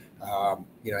programs. I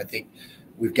think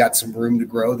we've got some room to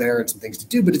grow there and some things to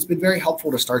do, but it's been very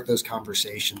helpful to start those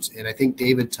conversations. And I think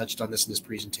David touched on this in his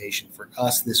presentation. For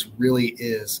us, this really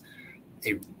is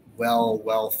a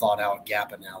well thought out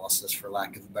gap analysis, for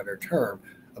lack of a better term,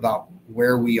 about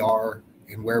where we are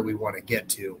and where we want to get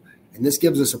to. And this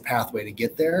gives us a pathway to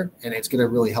get there, and it's going to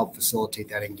really help facilitate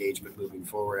that engagement moving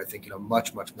forward, I think, in a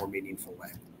much, much more meaningful way.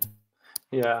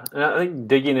 Yeah, and I think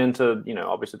digging into,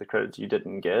 obviously the credits you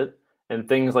didn't get, and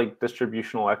things like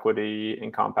distributional equity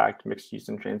and compact mixed use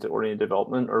and transit-oriented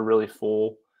development are really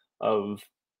full of,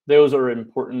 those are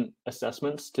important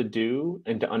assessments to do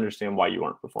and to understand why you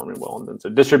aren't performing well. And then so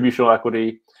distributional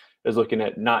equity is looking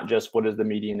at not just what is the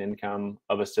median income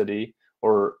of a city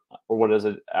or what is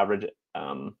an average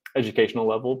educational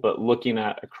level, but looking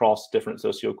at across different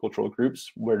sociocultural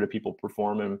groups, where do people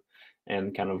perform,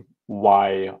 and kind of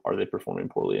why are they performing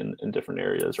poorly in different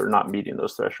areas or not meeting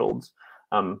those thresholds.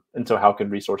 And so how can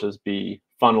resources be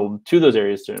funneled to those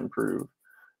areas to improve?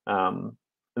 And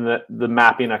the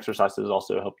mapping exercises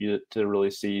also help you to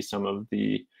really see some of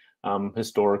the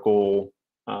historical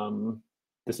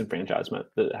disenfranchisement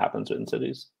that happens in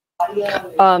cities.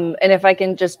 And if I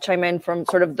can just chime in from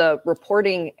sort of the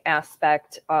reporting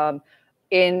aspect,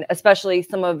 in especially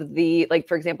some of the, like,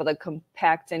 for example, the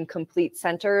compact and complete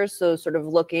centers. So sort of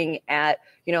looking at,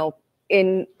 you know,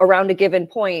 in around a given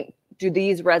point, do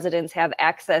these residents have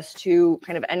access to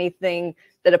kind of anything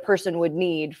that a person would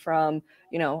need from,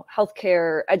 you know,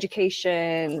 healthcare,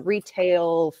 education,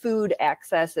 retail, food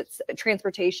access, it's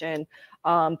transportation.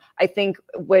 I think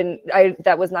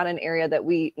that was not an area that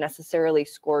we necessarily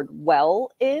scored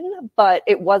well in, but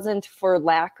it wasn't for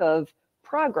lack of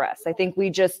progress. I think we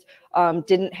just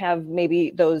didn't have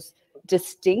maybe those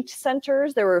distinct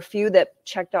centers. There were a few that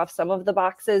checked off some of the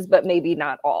boxes, but maybe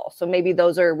not all. So maybe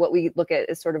those are what we look at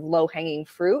as sort of low-hanging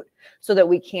fruit, so that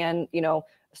we can, you know,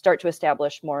 start to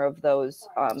establish more of those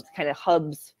kind of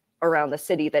hubs around the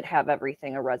city that have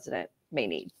everything a resident may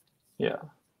need. Yeah.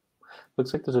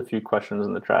 Looks like there's a few questions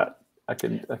in the chat I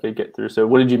could get through. So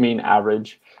what did you mean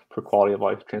average for quality of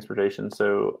life transportation?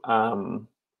 So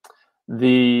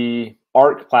the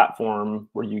ARC platform,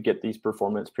 where you get these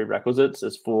performance prerequisites,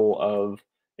 is full of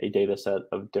a data set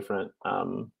of different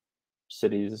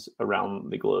cities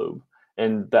around the globe.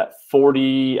 And that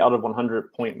 40 out of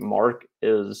 100 point mark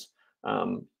is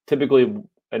typically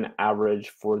an average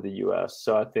for the US.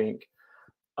 So I think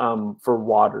for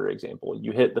water example,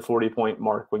 you hit the 40 point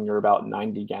mark when you're about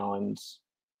 90 gallons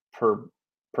per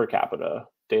capita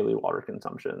daily water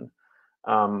consumption.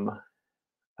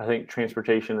 I think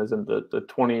transportation is in the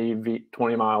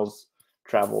 20 miles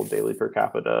traveled daily per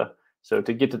capita. So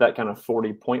to get to that kind of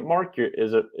 40 point mark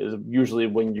is usually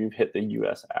when you've hit the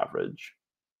US average.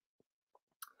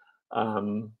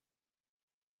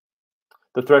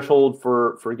 The threshold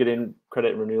for getting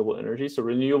credit in renewable energy. So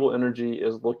renewable energy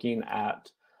is looking at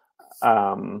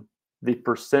the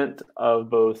percent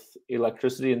of both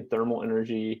electricity and thermal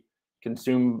energy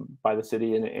consumed by the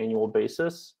city on an annual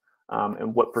basis,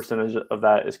 and what percentage of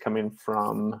that is coming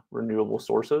from renewable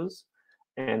sources.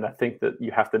 And I think that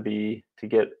you have to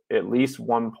get at least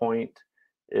 1 point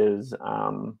is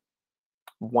 1%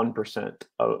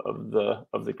 of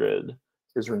the grid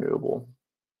is renewable.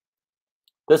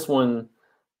 This one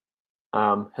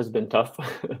has been tough.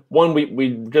 One,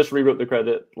 we just rewrote the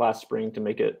credit last spring to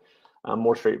make it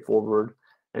more straightforward,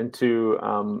 and two,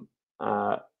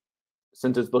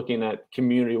 since it's looking at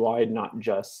community-wide, not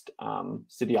just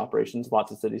city operations,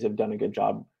 lots of cities have done a good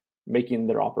job making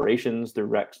their operations, their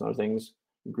recs and other things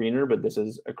greener, but this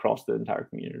is across the entire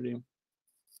community.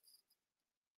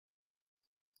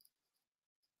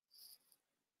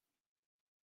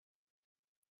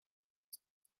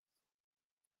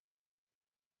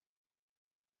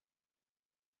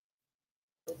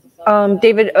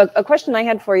 David, a question I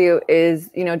had for you is,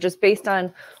 you know, just based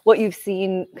on what you've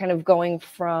seen kind of going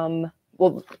from,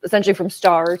 well, essentially from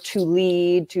STAR to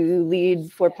LEED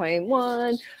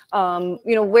 4.1,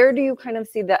 you know, where do you kind of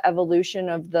see the evolution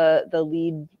of the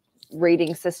LEED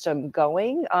rating system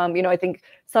going? You know, I think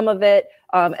some of it,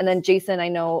 and then Jason, I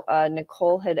know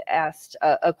Nicole had asked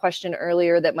a question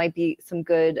earlier that might be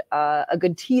a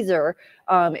good teaser.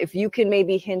 If you can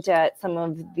maybe hint at some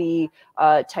of the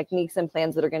techniques and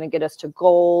plans that are going to get us to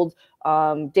gold.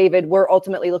 David, we're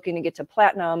ultimately looking to get to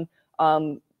platinum.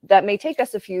 That may take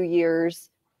us a few years.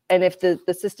 And if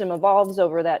the system evolves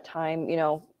over that time, you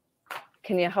know,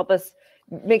 can you help us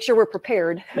make sure we're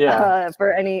prepared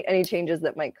for any changes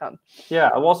that might come? Yeah,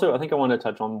 I think I want to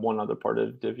touch on one other part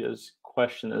of Divya's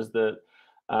question, is that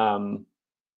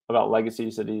about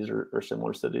legacy cities or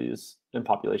similar cities in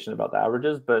population, about the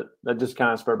averages, but that just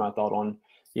kind of spurred my thought on,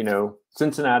 you know,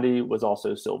 Cincinnati was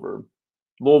also silver.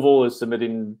 Louisville is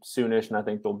submitting soonish, and I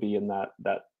think they'll be in that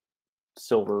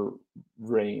silver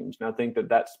range. And I think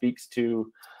that speaks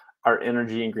to our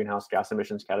energy and greenhouse gas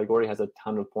emissions category has a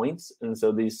ton of points. And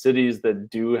so these cities that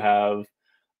do have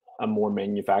a more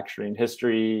manufacturing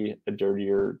history, a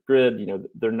dirtier grid, you know,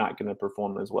 they're not going to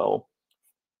perform as well.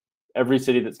 Every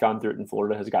city that's gone through it in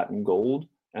Florida has gotten gold,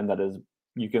 and that is,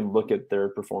 you can look at their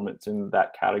performance in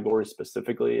that category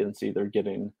specifically and see they're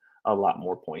getting a lot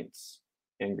more points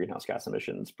in greenhouse gas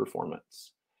emissions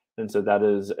performance. And so that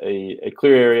is a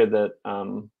clear area that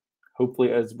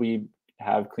hopefully as we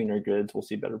have cleaner grids, we'll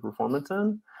see better performance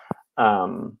in.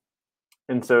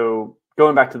 And so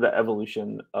going back to the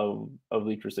evolution of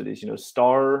LEED for cities, you know,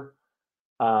 STAR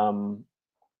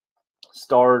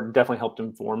STAR definitely helped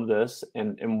inform this,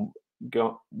 and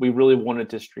we really wanted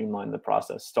to streamline the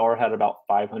process. STAR had about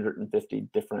 550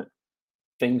 different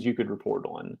things you could report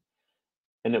on,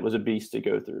 and it was a beast to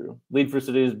go through. LEED for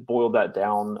Cities boiled that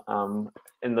down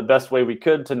in the best way we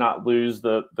could to not lose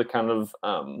the kind of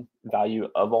value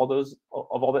of all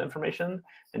that information,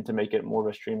 and to make it more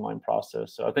of a streamlined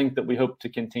process. So I think that we hope to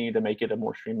continue to make it a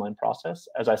more streamlined process.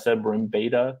 As I said, we're in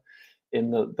beta. In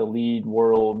the LEED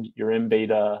world, you're in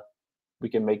beta. We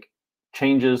can make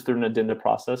changes through an addenda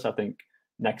process. I think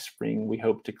next spring we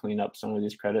hope to clean up some of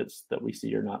these credits that we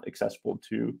see are not accessible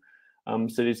to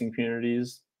cities and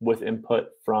communities, with input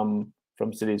from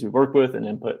cities we work with and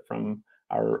input from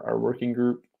our working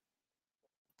group.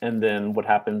 And then what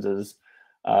happens is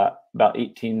about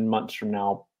 18 months from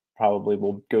now, probably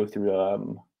we'll go through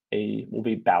we'll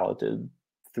be balloted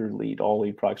through LEED. All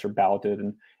LEED products are balloted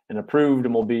and approved,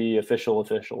 and will be official.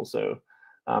 So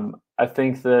I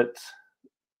think that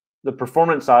the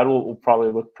performance side will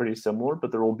probably look pretty similar,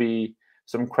 but there will be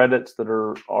some credits that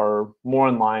are more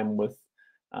in line with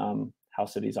how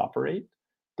cities operate.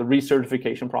 The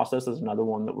recertification process is another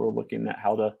one that we're looking at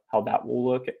how that will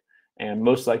look, and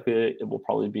most likely it will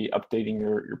probably be updating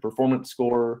your performance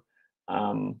score,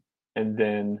 and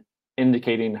then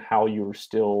indicating how you're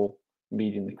still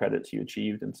meeting the credits you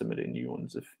achieved and submitting new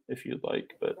ones if you'd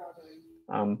like. But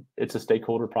it's a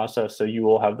stakeholder process, so you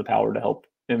will have the power to help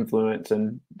influence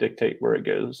and dictate where it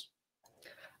goes.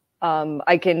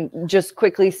 I can just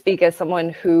quickly speak as someone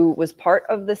who was part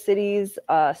of the city's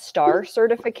STAR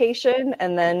certification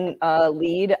and then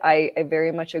LEED. I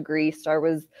very much agree. STAR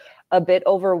was a bit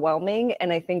overwhelming,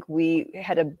 and I think we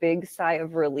had a big sigh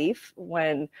of relief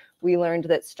when we learned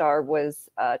that STAR was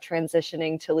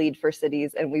transitioning to LEED for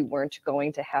Cities, and we weren't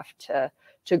going to have to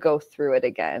go through it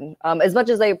again. As much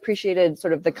as I appreciated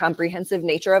sort of the comprehensive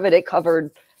nature of it, it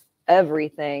covered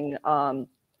everything.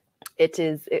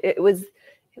 It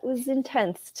was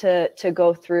intense to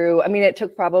go through. I mean, it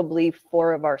took probably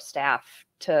 4 of our staff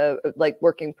to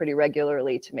working pretty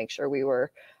regularly to make sure we were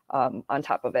on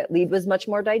top of it. LEED was much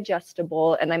more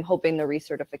digestible, and I'm hoping the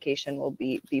recertification will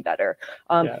be better.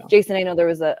 Jason, I know there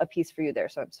was a piece for you there,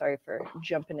 so I'm sorry for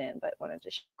jumping in, but wanted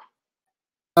to.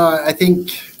 I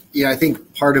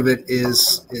think part of it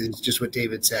is just what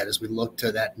David said. As we look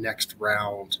to that next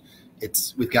round,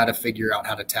 we've got to figure out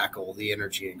how to tackle the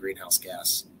energy and greenhouse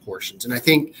gas portions. And I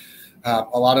think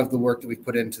a lot of the work that we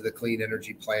put into the clean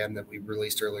energy plan that we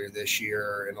released earlier this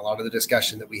year, and a lot of the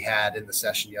discussion that we had in the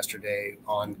session yesterday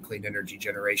on clean energy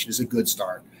generation, is a good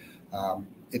start.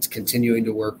 It's continuing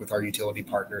to work with our utility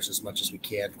partners as much as we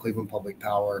can. Cleveland Public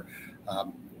Power,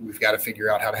 we've got to figure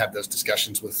out how to have those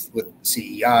discussions with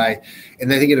CEI.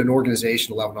 And I think at an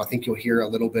organizational level, and I think you'll hear a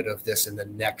little bit of this in the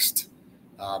next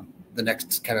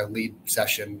kind of LEED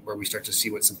session, where we start to see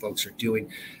what some folks are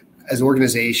doing. As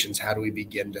organizations, how do we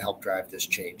begin to help drive this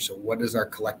change? So what does our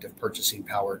collective purchasing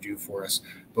power do for us,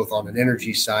 both on an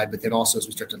energy side, but then also as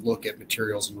we start to look at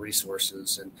materials and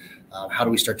resources, and how do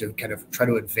we start to kind of try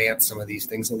to advance some of these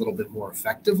things a little bit more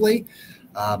effectively?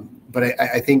 But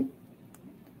I think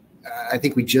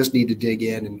we just need to dig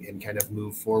in and kind of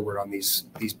move forward on these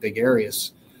big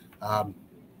areas,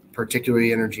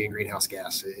 particularly energy and greenhouse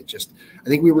gas. I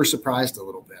think we were surprised a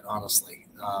little bit, honestly,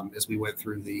 as we went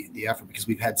through the effort, because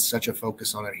we've had such a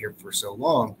focus on it here for so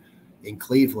long in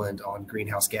Cleveland on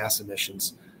greenhouse gas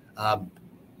emissions.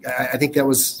 I think that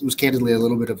was candidly a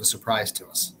little bit of a surprise to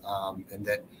us, and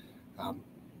that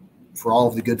for all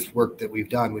of the good work that we've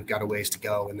done, we've got a ways to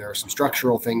go. And there are some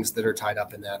structural things that are tied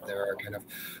up in that. There are kind of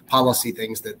policy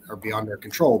things that are beyond our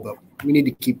control, but we need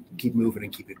to keep moving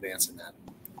and keep advancing that.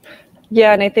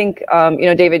 Yeah, and I think,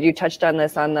 David, you touched on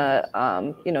this on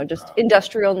the, just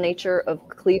industrial nature of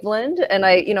Cleveland. And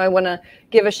I want to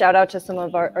give a shout out to some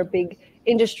of our big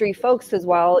industry folks as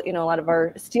well. A lot of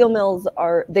our steel mills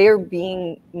they're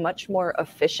being much more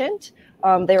efficient.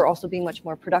 They're also being much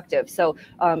more productive. So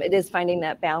it is finding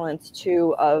that balance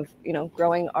too of,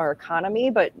 growing our economy,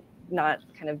 but not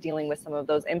kind of dealing with some of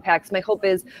those impacts. My hope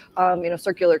is,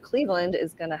 Circular Cleveland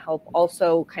is going to help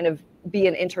also kind of be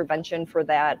an intervention for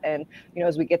that. And,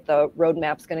 as we get the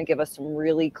roadmap, it's going to give us some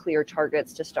really clear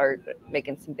targets to start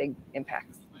making some big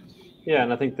impacts. Yeah.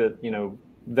 And I think that,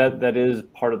 that is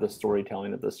part of the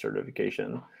storytelling of this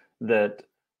certification, that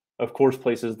of course,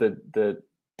 places that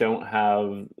don't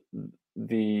have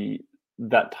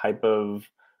that type of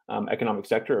economic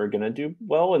sector are going to do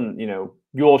well. And,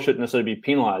 you all shouldn't necessarily be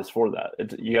penalized for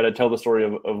that. You got to tell the story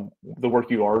of the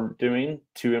work you are doing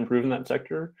to improve in that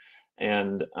sector.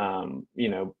 And,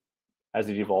 as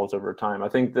it evolves over time, I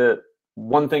think that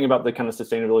one thing about the kind of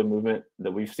sustainability movement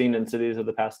that we've seen in cities of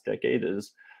the past decade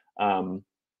is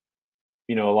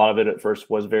you know, a lot of it at first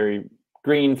was very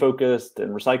green focused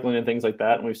and recycling and things like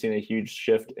that. And we've seen a huge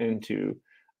shift into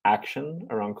action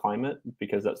around climate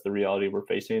because that's the reality we're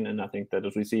facing. And I think that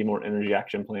as we see more energy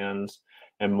action plans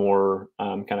and more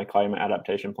kind of climate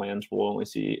adaptation plans, we'll only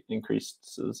see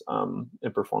increases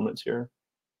in performance here.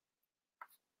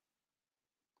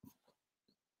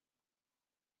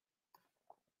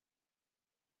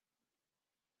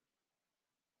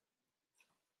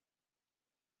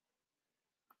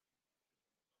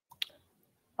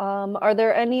 Are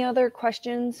there any other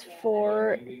questions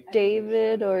for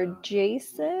David or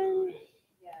Jason?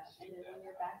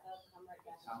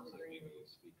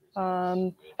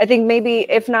 I think maybe,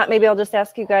 if not, maybe I'll just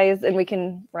ask you guys and we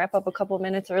can wrap up a couple of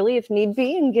minutes early if need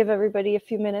be and give everybody a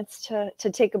few minutes to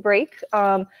take a break.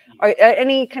 Are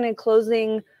any kind of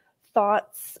closing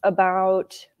thoughts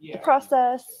about the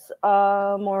process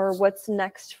or what's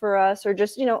next for us, or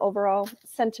just, you know, overall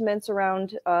sentiments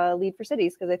around LEED for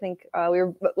Cities? Because I think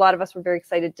a lot of us were very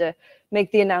excited to make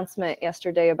the announcement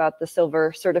yesterday about the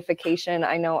silver certification.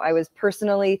 I know I was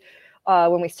personally,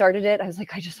 when we started it, I was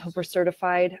like, I just hope we're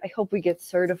certified. I hope we get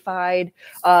certified.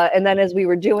 And then as we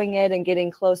were doing it and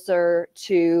getting closer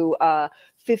to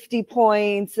 50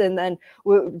 points, and then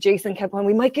Jason kept going,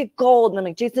 we might get gold. And I'm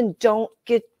like, Jason, don't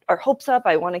get our hopes up.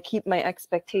 I want to keep my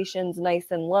expectations nice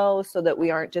and low so that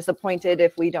we aren't disappointed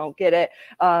if we don't get it.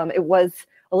 It was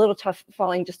a little tough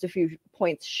falling just a few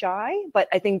points shy, but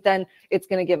I think then it's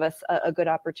going to give us a good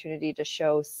opportunity to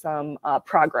show some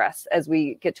progress as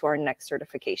we get to our next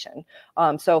certification.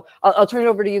 So I'll turn it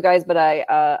over to you guys, but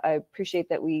I appreciate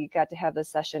that we got to have this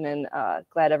session, and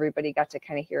glad everybody got to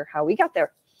kind of hear how we got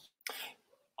there.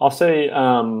 I'll say,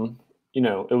 you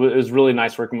know, it was really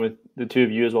nice working with the two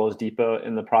of you as well as Deepa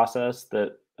in the process.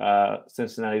 That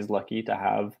Cincinnati's lucky to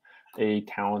have a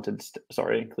talented,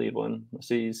 Cleveland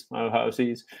sees, Ohio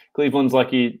sees. Cleveland's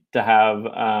lucky to have,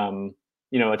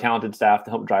 you know, a talented staff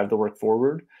to help drive the work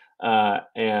forward.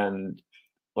 And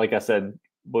like I said,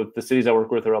 with the cities I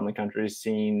work with around the country,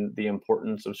 seeing the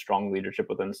importance of strong leadership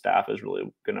within staff is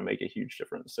really going to make a huge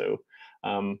difference. So,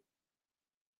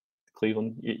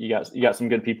 Cleveland, you got some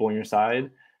good people on your side.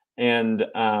 And,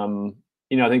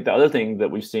 you know, I think the other thing that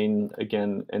we've seen,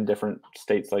 again, in different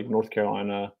states like North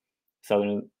Carolina,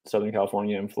 Southern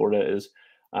California, and Florida is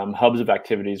hubs of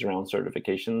activities around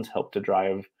certifications help to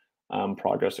drive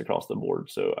progress across the board.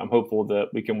 So I'm hopeful that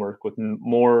we can work with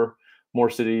more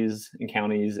cities and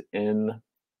counties in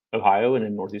Ohio and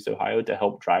in Northeast Ohio to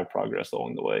help drive progress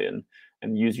along the way,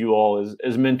 and use you all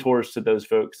as mentors to those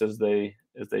folks as they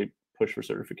push for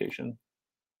certification.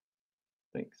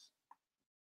 Thanks.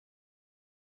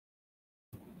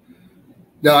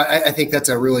 No, I think that's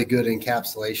a really good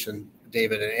encapsulation,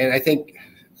 David. And I think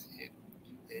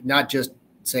not just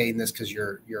saying this because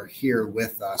you're here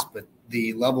with us, but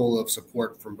the level of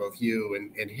support from both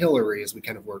you and Hillary as we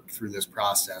kind of work through this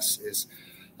process is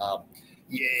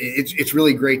it's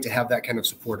really great to have that kind of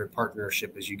support and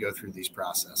partnership as you go through these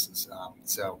processes.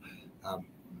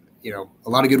 You know, a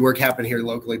lot of good work happened here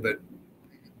locally, but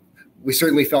we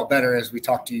certainly felt better as we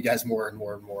talked to you guys more and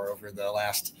more and more over the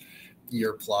last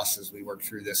year plus as we work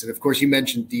through this. And of course, you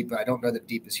mentioned Deepa. I don't know that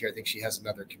Deepa's here. I think she has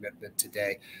another commitment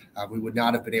today. We would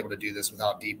not have been able to do this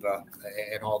without Deepa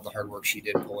and all the hard work she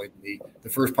did pulling the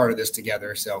first part of this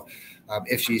together. So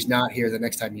if she's not here, the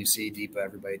next time you see Deepa,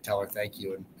 everybody tell her thank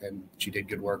you. And she did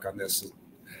good work on this.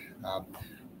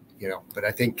 You know, but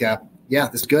I think, yeah,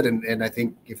 this is good. And I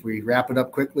think if we wrap it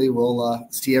up quickly, we'll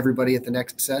see everybody at the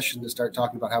next session to start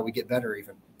talking about how we get better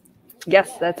even.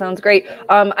 Yes, that sounds great.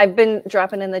 I've been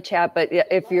dropping in the chat, but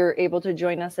if you're able to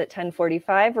join us at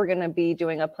 10:45, we're going to be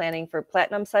doing a planning for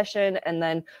platinum session, and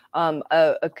then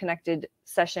a connected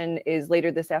session is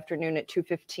later this afternoon at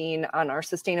 2:15 on our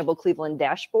Sustainable Cleveland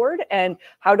dashboard. And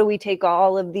how do we take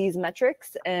all of these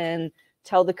metrics and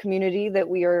tell the community that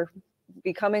we are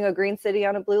becoming a green city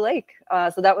on a blue lake?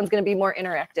 So that one's going to be more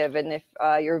interactive. And if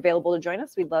you're available to join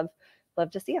us, we'd love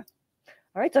to see you.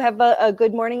 All right, so have a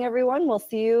good morning, everyone. We'll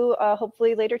see you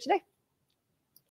hopefully later today.